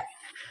Serling.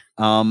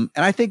 And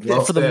I think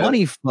that for the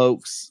money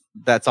folks,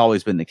 that's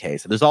always been the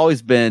case. There's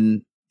always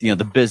been,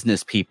 the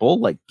business people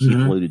like Keith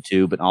alluded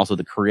to, but also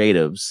the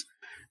creatives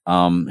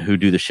who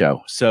do the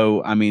show.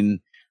 So, I mean,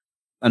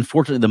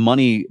 unfortunately,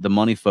 the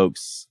money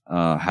folks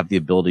have the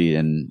ability,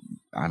 and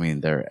I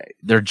mean,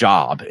 their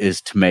job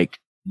is to make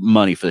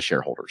money for the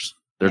shareholders.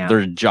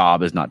 Their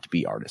job is not to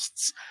be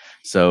artists.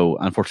 So,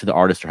 unfortunately, the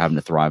artists are having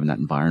to thrive in that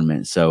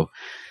environment. So,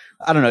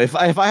 I don't know. If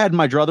I had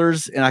my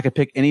druthers and I could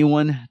pick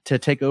anyone to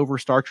take over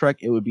Star Trek,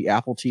 it would be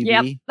Apple TV.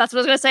 Yep, that's what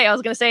I was going to say. I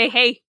was going to say,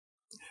 hey.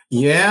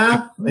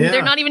 Yeah.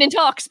 They're not even in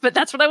talks, but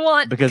that's what I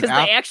want because they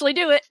actually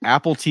do it.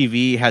 Apple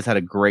TV has had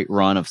a great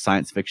run of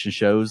science fiction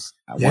shows,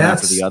 one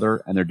after the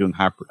other, and they're doing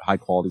high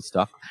quality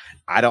stuff.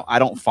 I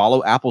don't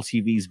follow Apple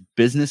TV's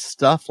business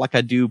stuff like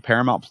I do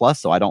Paramount Plus,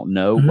 so I don't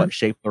know what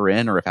shape they're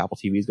in or if Apple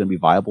TV is going to be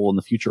viable in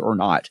the future or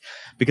not.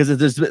 Because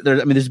there's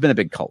been a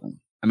big culling.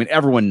 I mean,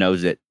 everyone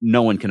knows it.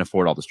 No one can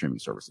afford all the streaming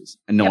services,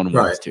 and no one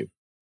wants to.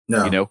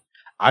 No.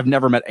 I've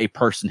never met a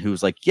person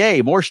who's like,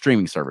 yay, more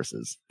streaming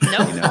services.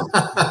 No.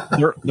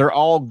 They're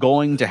all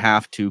going to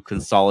have to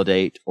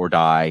consolidate or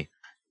die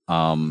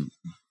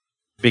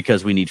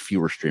because we need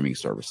fewer streaming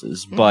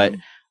services. But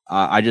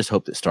I just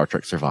hope that Star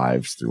Trek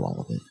survives through all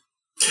of it.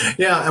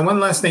 Yeah, and one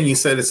last thing you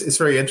said, it's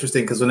very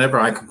interesting because whenever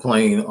I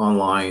complain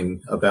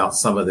online about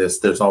some of this,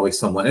 there's always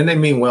someone, and they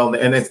mean well,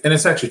 and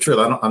it's actually true.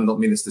 I don't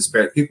mean this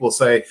disparate. People will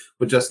say,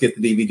 "Well, just get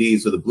the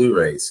DVDs or the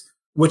Blu-rays,"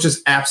 which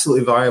is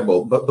absolutely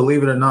viable. But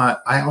believe it or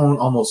not, I own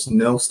almost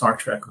no Star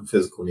Trek on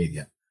physical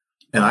media,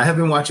 and I have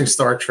been watching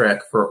Star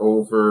Trek for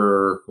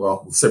over,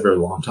 it's a very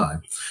long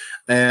time.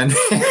 And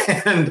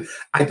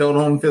I don't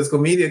own physical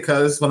media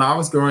because when I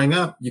was growing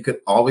up, you could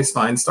always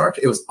find Star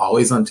Trek. It was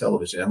always on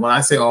television. And when I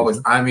say always,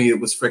 I mean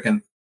it was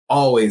freaking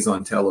always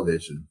on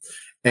television.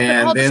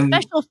 And all then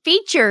the special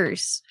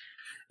features.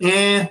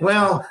 I've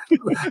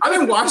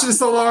been watching it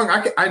so long.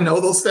 I know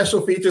those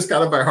special features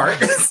kind of by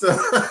heart.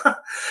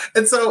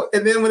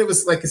 And then when it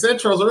was, like I said,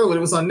 Charles, earlier, when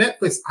it was on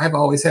Netflix, I've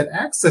always had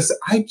access.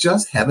 I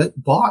just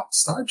haven't bought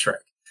Star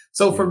Trek.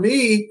 So for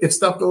me, if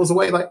stuff goes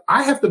away, like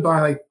I have to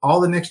buy like all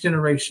the Next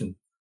Generation,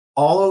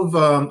 all of,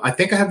 I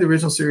think I have the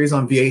original series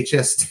on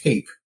VHS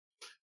tape.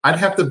 I'd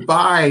have to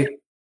buy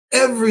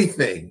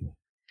everything.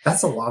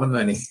 That's a lot of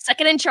money.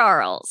 Second and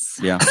Charles.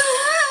 Yeah.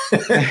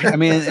 I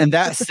mean, and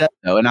that said,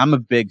 though, and I'm a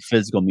big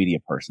physical media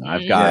person.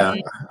 I've got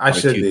I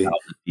should be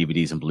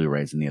DVDs and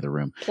Blu-rays in the other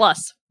room.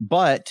 Plus.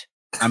 But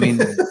I mean,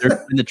 there's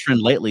been the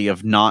trend lately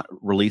of not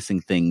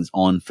releasing things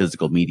on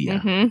physical media.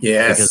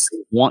 Yes. Because they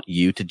want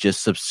you to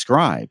just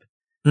subscribe.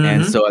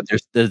 And so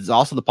there's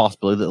also the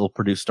possibility that they'll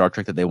produce Star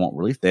Trek that they won't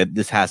release.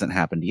 This hasn't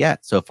happened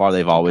yet. So far,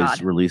 they've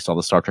always released all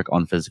the Star Trek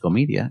on physical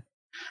media.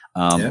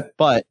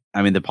 But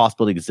I mean, the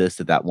possibility exists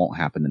that won't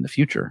happen in the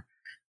future.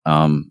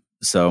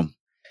 So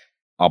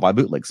I'll buy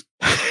bootlegs.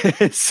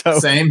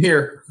 Same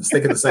here. I was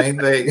thinking the same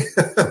thing.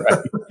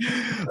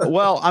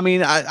 Well, I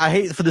mean, I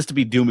hate for this to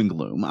be doom and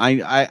gloom.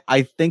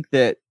 I think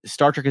that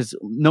Star Trek is,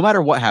 no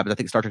matter what happens, I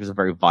think Star Trek is a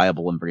very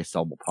viable and very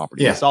sellable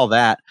property. We saw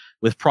that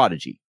with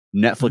Prodigy.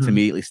 Netflix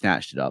immediately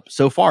snatched it up.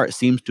 So far, it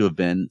seems to have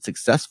been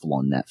successful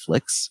on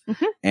Netflix.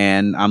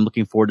 And I'm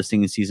looking forward to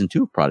seeing season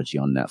 2 of Prodigy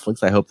on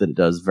Netflix. I hope that it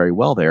does very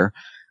well there.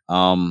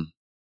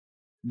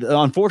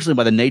 Unfortunately,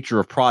 by the nature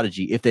of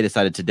Prodigy, if they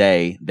decided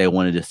today they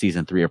wanted a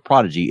season 3 of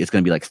Prodigy, it's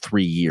going to be like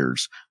 3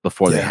 years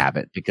before they have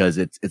it because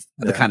it's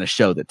the kind of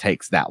show that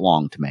takes that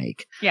long to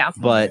make. Yeah.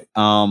 But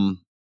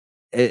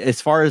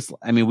as far as,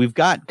 I mean, we've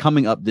got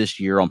coming up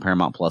this year on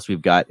Paramount Plus,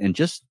 we've got in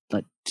just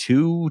like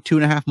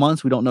 2.5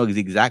 months. We don't know the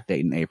exact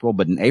date in April,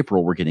 but in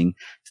April, we're getting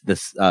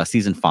this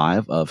season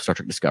 5 of Star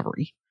Trek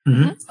Discovery.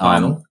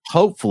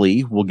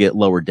 Hopefully we'll get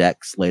Lower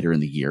Decks later in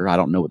the year. I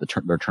don't know what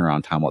their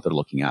turnaround time, what they're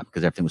looking at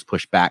because everything was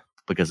pushed back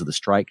because of the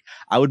strike.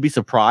 I would be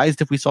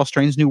surprised if we saw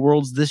Strange New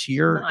Worlds this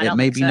year. It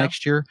may be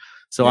next year.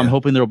 So I'm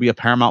hoping there'll be a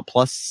Paramount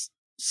Plus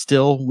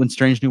still when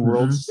Strange New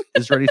Worlds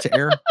is ready to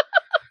air.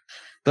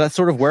 But that's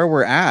sort of where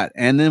we're at.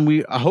 And then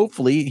we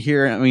hopefully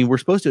here, I mean, we're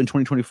supposed to in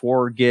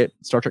 2024 get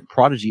Star Trek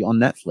Prodigy on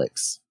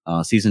Netflix,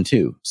 season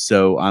 2.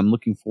 So I'm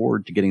looking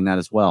forward to getting that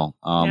as well.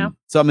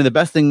 So, I mean, the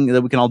best thing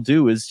that we can all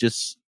do is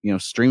just,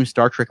 stream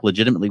Star Trek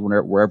legitimately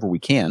wherever we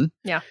can.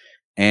 Yeah.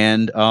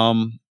 And,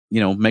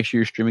 make sure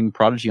you're streaming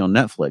Prodigy on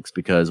Netflix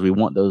because we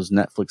want those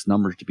Netflix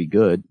numbers to be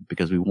good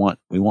because we want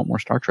more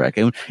Star Trek.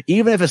 And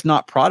even if it's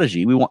not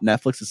Prodigy, we want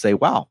Netflix to say,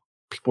 wow,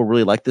 people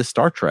really like this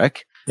Star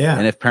Trek. Yeah.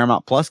 And if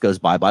Paramount Plus goes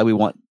bye-bye, we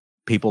want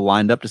people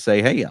lined up to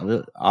say, hey,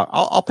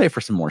 I'll pay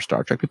for some more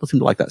Star Trek. People seem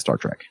to like that Star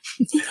Trek.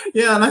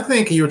 Yeah. And I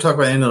think you were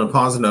talking about ending on a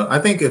positive note. I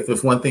think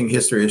if one thing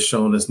history has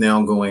shown us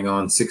now going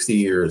on 60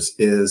 years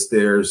is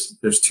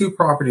there's 2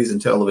 properties in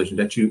television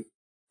that you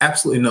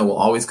absolutely know will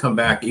always come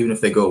back, even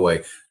if they go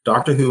away.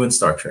 Doctor Who and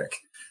Star Trek.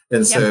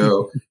 And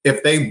so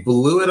if they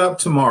blew it up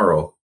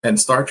tomorrow and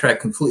Star Trek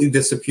completely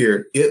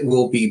disappeared, it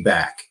will be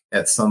back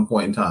at some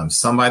point in time.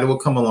 Somebody will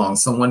come along,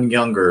 someone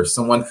younger,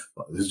 someone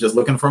who's just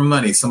looking for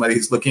money, somebody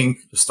who's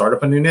looking to start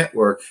up a new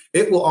network.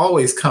 It will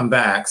always come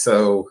back.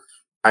 So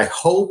I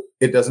hope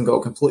it doesn't go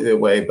completely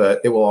away,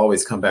 but it will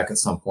always come back at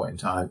some point in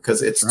time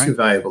because it's too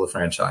valuable a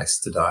franchise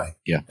to die.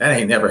 Yeah. That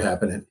ain't never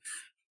happening.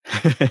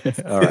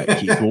 All right,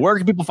 Keith. Well, where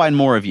can people find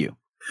more of you?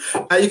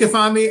 You can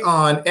find me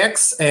on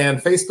X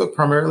and Facebook,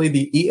 primarily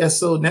the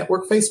ESO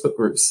Network Facebook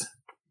groups.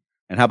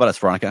 And how about us,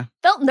 Veronica?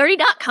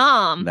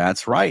 FeltNerdy.com.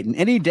 That's right. And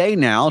any day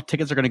now,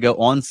 tickets are going to go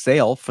on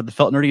sale for the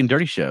Felt Nerdy and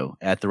Dirty Show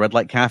at the Red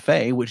Light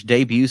Cafe, which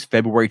debuts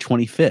February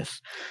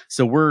 25th.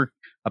 So we're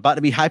about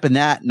to be hyping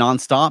that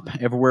nonstop.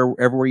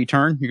 Everywhere you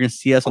turn, you're going to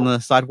see us on the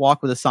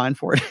sidewalk with a sign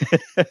for it.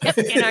 Yep,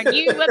 and our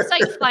new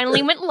website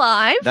finally went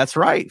live. That's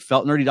right.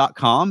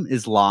 FeltNerdy.com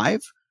is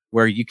live,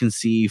 where you can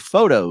see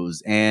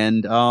photos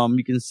and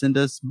you can send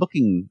us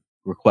booking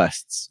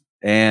requests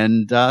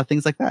and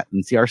things like that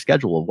and see our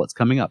schedule of what's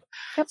coming up.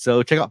 Yep.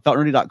 So check out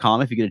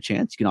feltnerdy.com if you get a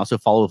chance. You can also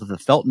follow the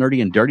Felt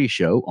Nerdy and Dirty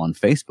Show on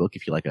Facebook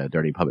if you like a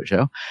dirty puppet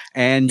show.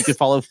 And you can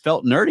follow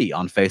Felt Nerdy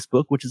on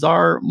Facebook, which is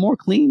our more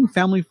clean,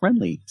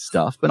 family-friendly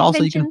stuff. But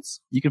also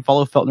you can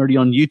follow Felt Nerdy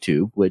on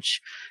YouTube, which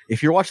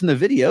if you're watching the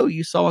video,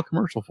 you saw a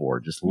commercial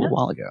for just a little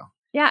while ago.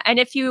 Yeah, and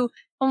if you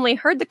only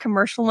heard the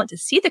commercial, want to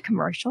see the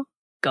commercial,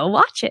 go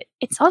watch it.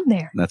 It's on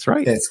there. That's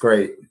right. It's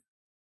great.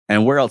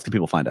 And where else can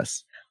people find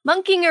us?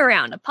 Monkeying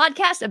Around, a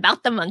podcast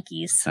about the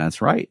monkeys.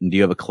 That's right. And do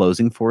you have a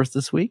closing for us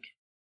this week?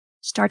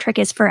 Star Trek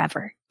is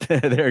forever.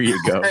 There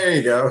you go. There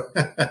you go.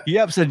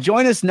 Yep. So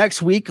join us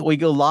next week. We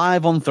go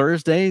live on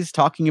Thursdays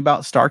talking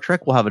about Star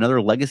Trek. We'll have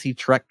another Legacy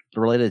Trek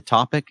related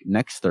topic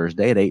next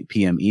Thursday at 8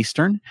 p.m.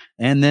 Eastern.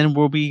 And then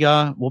we'll be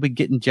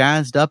getting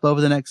jazzed up over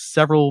the next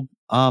several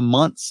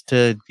months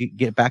to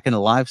get back into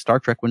live Star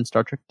Trek when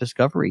Star Trek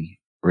Discovery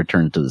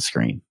returns to the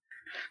screen.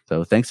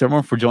 So thanks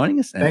everyone for joining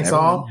us. Thanks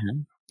all.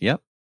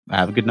 Yep.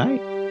 Have a good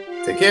night.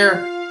 Take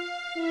care.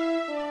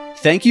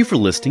 Thank you for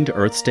listening to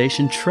Earth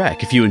Station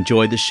Trek. If you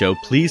enjoyed the show,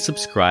 please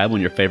subscribe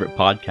on your favorite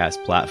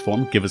podcast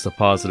platform. Give us a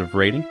positive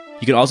rating.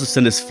 You can also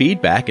send us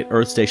feedback at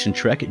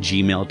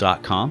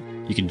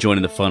earthstationtrek@gmail.com. You can join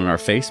in the fun on our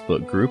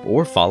Facebook group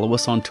or follow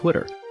us on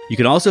Twitter. You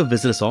can also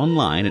visit us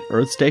online at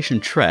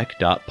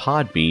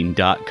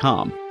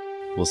earthstationtrek.podbean.com.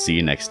 We'll see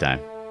you next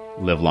time.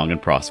 Live long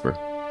and prosper.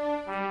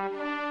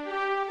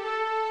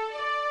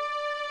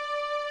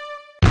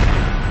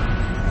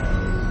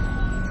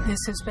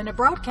 This has been a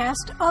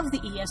broadcast of the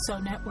ESO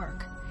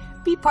Network.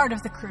 Be part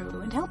of the crew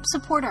and help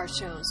support our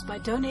shows by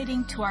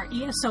donating to our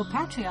ESO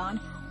Patreon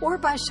or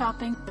by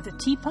shopping at the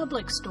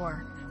TeePublic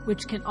store,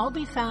 which can all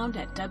be found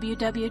at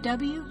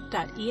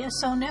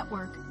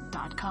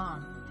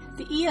www.esonetwork.com.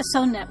 The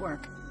ESO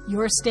Network,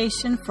 your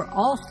station for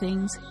all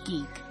things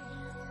geek.